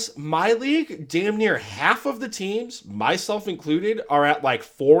like this. My league, damn near half of the teams, myself included, are at like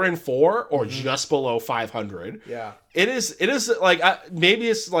 4-4 or just below 500. Yeah. It is like, maybe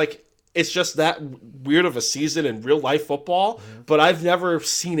it's like, it's just that weird of a season in real life football, but I've never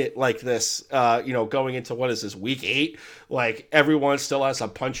seen it like this, going into, what is this, week 8? Like, everyone still has a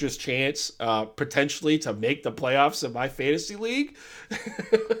puncher's chance, potentially, to make the playoffs in my fantasy league.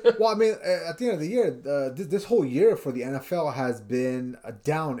 Well, I mean, at the end of the year, this whole year for the NFL has been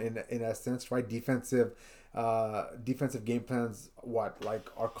down in essence, right? Defensive game plans,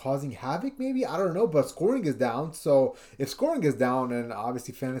 are causing havoc? Maybe, I don't know. But scoring is down. So if scoring is down, and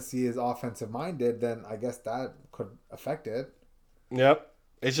obviously fantasy is offensive minded, then I guess that could affect it. Yep.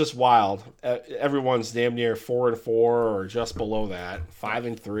 It's just wild. Everyone's damn near 4-4 or just below that.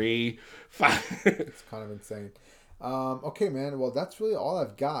 5-3. It's kind of insane. Okay, man. Well, that's really all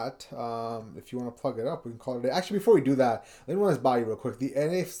I've got. If you want to plug it up, we can call it a day. Actually, before we do that, let me run this by you real quick. The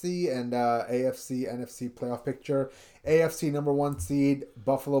NFC and AFC, NFC playoff picture. AFC number 1 seed,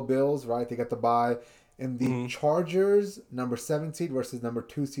 Buffalo Bills, right? They got the bye. And the Chargers, number 7 seed versus number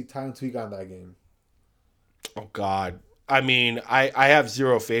 2 seed Titans. Who you got in that game? Oh, God. I mean, I have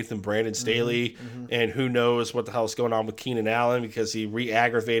zero faith in Brandon Staley, and who knows what the hell is going on with Keenan Allen, because he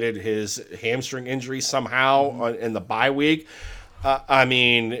re-aggravated his hamstring injury somehow in the bye week. I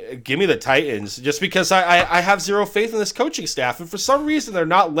mean, give me the Titans, just because I have zero faith in this coaching staff, and for some reason they're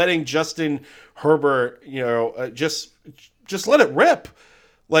not letting Justin Herbert, just let it rip.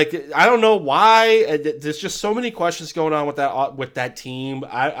 Like, I don't know why. There's just so many questions going on with that team.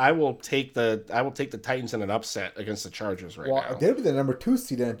 I will take the Titans in an upset against the Chargers now. Well, they'd be the number 2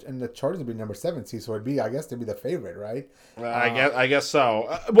 seed, and the Chargers would be number 7 seed. So I guess they'd be the favorite, right? I guess so.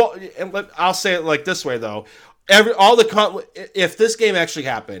 I'll say it like this way though: if this game actually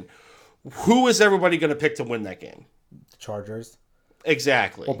happened, who is everybody going to pick to win that game? Chargers.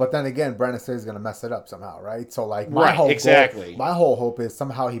 Exactly. Well, but then again, Brandon Staley's going to mess it up somehow, right? So, like, my whole hope is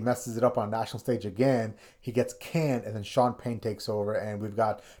somehow he messes it up on a national stage again. He gets canned, and then Sean Payne takes over, and we've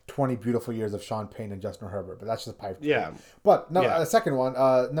got 20 beautiful years of Sean Payne and Justin Herbert. But that's just a pipe dream. Yeah. But no, the second one,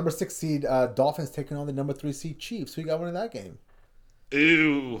 number 6 seed Dolphins taking on the number 3 seed Chiefs. Who you got winning that game?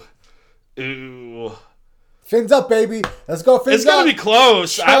 Ooh. Fins up, baby. Let's go. Fins it's up. It's gonna be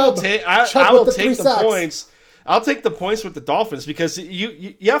close. I will take the points. Points. I'll take the points with the Dolphins, because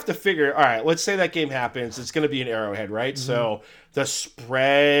you have to figure, all right, let's say that game happens. It's going to be an Arrowhead, right? Mm-hmm. So the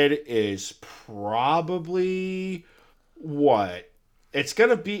spread is probably what? It's not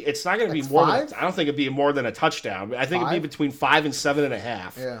going to be more than, I don't think it'd be more than a touchdown. I think it'd be between 5 and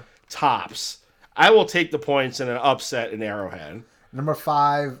 7.5 tops. I will take the points in an upset in Arrowhead. Number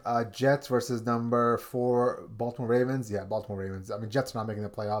 5, Jets versus number 4, Baltimore Ravens. Yeah, Baltimore Ravens. I mean, Jets are not making the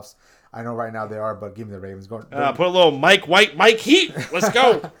playoffs. I know right now they are, but give me the Ravens. Put a little Mike Heat. Let's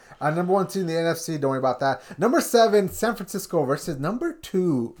go. Number 1 team in the NFC. Don't worry about that. Number 7, San Francisco versus number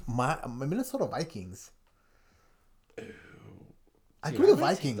 2, Minnesota Vikings. Give me the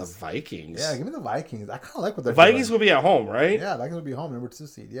Vikings. The Vikings. Yeah, give me the Vikings. I kind of like what they're Vikings doing. will be at home, right? Yeah, Vikings will be home. Number 2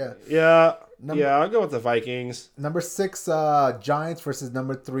 seed. Yeah. Yeah. I'll go with the Vikings. Number 6, Giants versus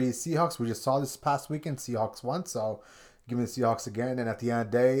number 3, Seahawks. We just saw this past weekend. Seahawks won, so give me the Seahawks again. And at the end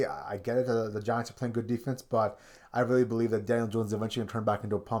of the day, I get it. The Giants are playing good defense, but I really believe that Daniel Jones is eventually going to turn back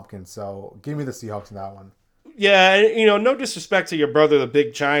into a pumpkin. So give me the Seahawks in that one. Yeah, no disrespect to your brother, the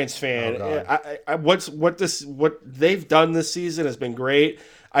big Giants fan. Oh, what they've done this season has been great.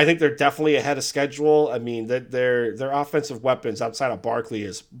 I think they're definitely ahead of schedule. I mean, their offensive weapons outside of Barkley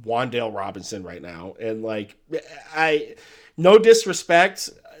is Wan'Dale Robinson right now, and no disrespect,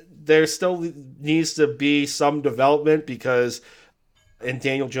 there still needs to be some development, because and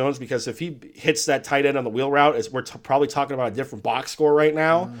Daniel Jones, because if he hits that tight end on the wheel route, we're probably talking about a different box score right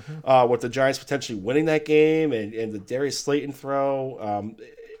now, with the Giants potentially winning that game and the Darius Slayton throw.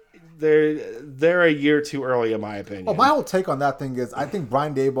 They're a year too early, in my opinion. Oh, my whole take on that thing is I think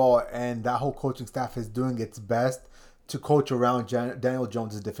Brian Daboll and that whole coaching staff is doing its best to coach around Daniel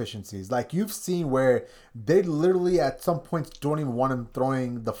Jones' deficiencies. Like, you've seen where they literally at some points don't even want him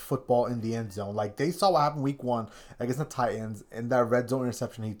throwing the football in the end zone. Like, they saw what happened week 1 against the Titans in that red zone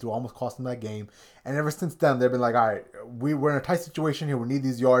interception he threw, almost cost them that game. And ever since then, they've been like, all right, we're in a tight situation here. We need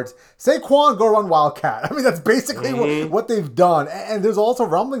these yards. Saquon, go run Wildcat. I mean, that's basically what they've done. And there's also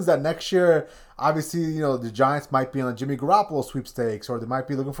rumblings that next year, obviously, the Giants might be on a Jimmy Garoppolo sweepstakes, or they might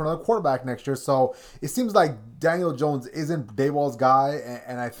be looking for another quarterback next year. So it seems like Daniel Jones isn't Daboll's guy,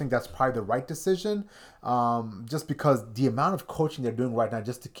 and I think that's probably the right decision, just because the amount of coaching they're doing right now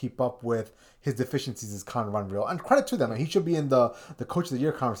just to keep up with his deficiencies is kind of unreal. And credit to them. He should be in the Coach of the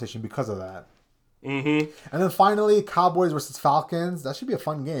Year conversation because of that. And then finally, Cowboys versus Falcons. That should be a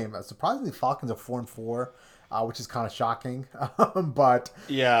fun game. Surprisingly, Falcons are 4-4. Which is kind of shocking, but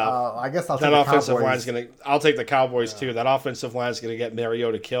yeah, I guess I'll that take offensive line's gonna. I'll take the Cowboys too. That offensive line's gonna get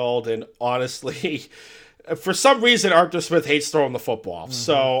Mariota killed, and honestly, for some reason, Arthur Smith hates throwing the football.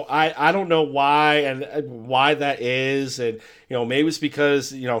 So I don't know why and why that is, and maybe it's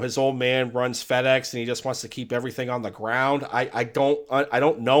because his old man runs FedEx and he just wants to keep everything on the ground. I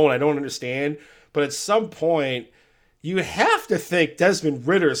don't know and I don't understand, but at some point, you have to think Desmond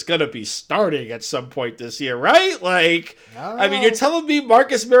Ritter's going to be starting at some point this year, right? Like, I mean, you're telling me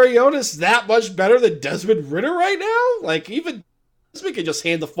Marcus Mariota's that much better than Desmond Ridder right now? Like, even Desmond can just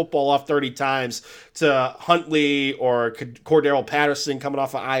hand the football off 30 times to Huntley or Cordero Patterson coming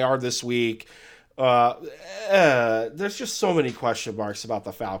off of IR this week. There's just so many question marks about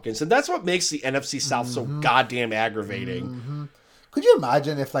the Falcons, and that's what makes the NFC South so goddamn aggravating. Could you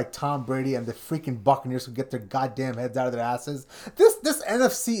imagine if Tom Brady and the freaking Buccaneers could get their goddamn heads out of their asses? This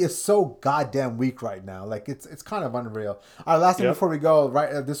NFC is so goddamn weak right now. Like, it's kind of unreal. All right, last thing before we go.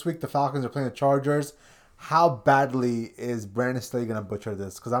 Right, this week the Falcons are playing the Chargers. How badly is Brandon Staley going to butcher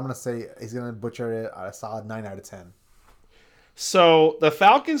this? Because I'm going to say he's going to butcher it at a solid 9 out of 10. So the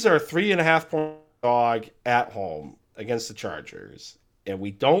Falcons are a 3.5-point dog at home against the Chargers. And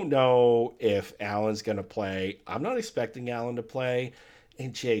we don't know if Allen's going to play. I'm not expecting Allen to play.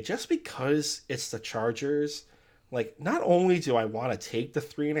 And Jay, just because it's the Chargers, not only do I want to take the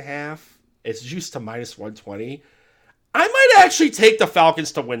 3.5, it's juiced to -120. I might actually take the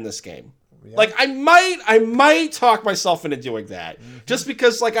Falcons to win this game. Yeah. I might talk myself into doing that, just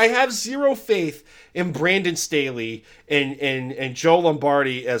because I have zero faith in Brandon Staley and Joe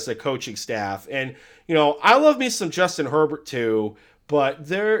Lombardi as the coaching staff. And I love me some Justin Herbert too. But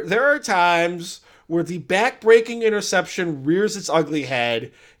there are times where the back-breaking interception rears its ugly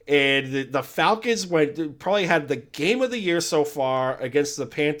head, and the Falcons probably had the game of the year so far against the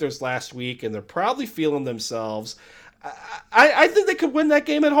Panthers last week, and they're probably feeling themselves. I think they could win that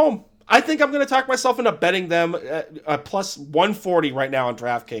game at home. I think I'm going to talk myself into betting them at plus 140 right now on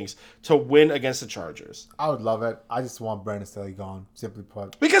DraftKings to win against the Chargers. I would love it. I just want Brandon Staley gone, simply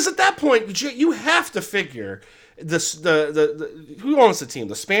put. Because at that point, you have to figure the who owns the team?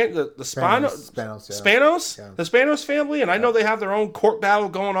 The Spanos, yeah. The Spanos family, and I know they have their own court battle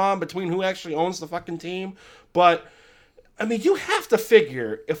going on between who actually owns the fucking team, but I mean, you have to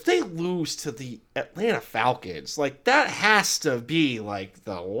figure if they lose to the Atlanta Falcons, that has to be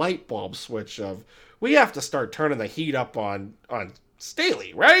the light bulb switch of we have to start turning the heat up on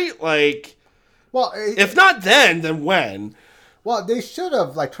Staley, right? Well, if not then when? Well, they should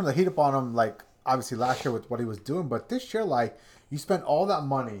have turned the heat up on him obviously last year with what he was doing, but this year you spent all that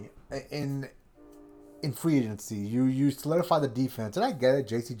money in free agency. You solidify the defense, and I get it.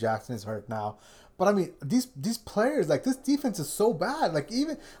 J.C. Jackson is hurt now. But I mean, these players, this defense is so bad. I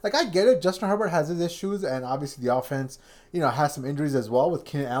get it. Justin Herbert has his issues, and obviously the offense, has some injuries as well with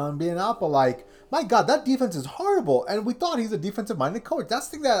Keenan Allen being out. But my God, that defense is horrible. And we thought he's a defensive-minded coach. That's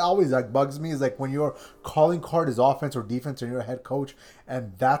the thing that always bugs me is when your calling card is offense or defense, and you're a head coach,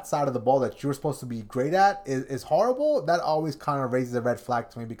 and that side of the ball that you're supposed to be great at is horrible. That always kind of raises a red flag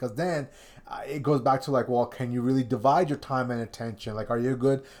to me, because then it goes back to well, can you really divide your time and attention? Are you a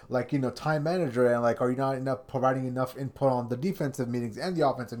good time manager, and are you not providing enough input on the defensive meetings and the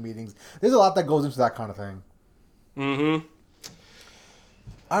offensive meetings? There's a lot that goes into that kind of thing.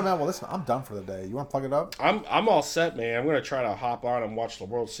 All right, man. Well, listen, I'm done for the day. You want to plug it up? I'm all set, man. I'm gonna try to hop on and watch the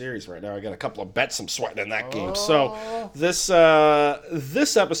World Series right now. I got a couple of bets I'm sweating in that game. So this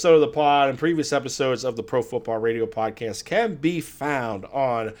episode of the pod and previous episodes of the Pro Football Radio Podcast can be found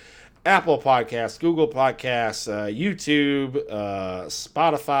on Apple Podcasts, Google Podcasts, YouTube,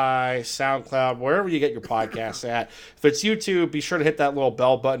 Spotify, SoundCloud, wherever you get your podcasts at. If it's YouTube, be sure to hit that little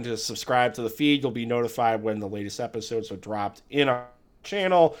bell button to subscribe to the feed. You'll be notified when the latest episodes are dropped in our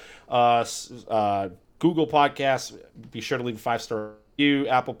channel. Google Podcasts, be sure to leave a 5-star review.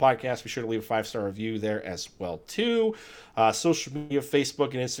 Apple Podcasts, be sure to leave a 5-star review there as well too. Social media,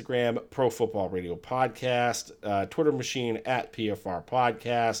 Facebook and Instagram, Pro Football Radio Podcast. Twitter machine at PFR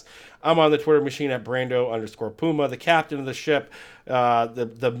Podcast. I'm on the Twitter machine at Brando_Puma, the captain of the ship,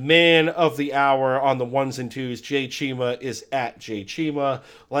 the man of the hour on the ones and twos. Jay Chima is at Jay Chima.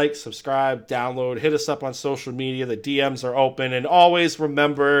 Like, subscribe, download, hit us up on social media. The DMs are open, and always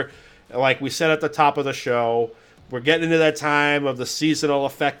remember, like we said at the top of the show, we're getting into that time of the seasonal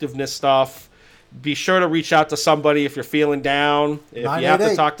effectiveness stuff. Be sure to reach out to somebody if you're feeling down. If you have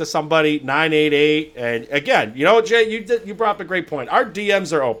to talk to somebody, 988. And again, you know, Jay, you brought up a great point. Our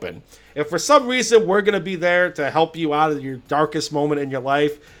DMs are open. If for some reason we're going to be there to help you out of your darkest moment in your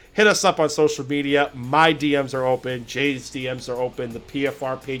life, hit us up on social media. My DMs are open. Jay's DMs are open. The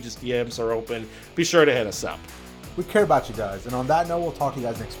PFR page's DMs are open. Be sure to hit us up. We care about you guys. And on that note, we'll talk to you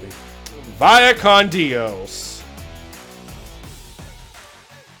guys next week. Vaya con Dios.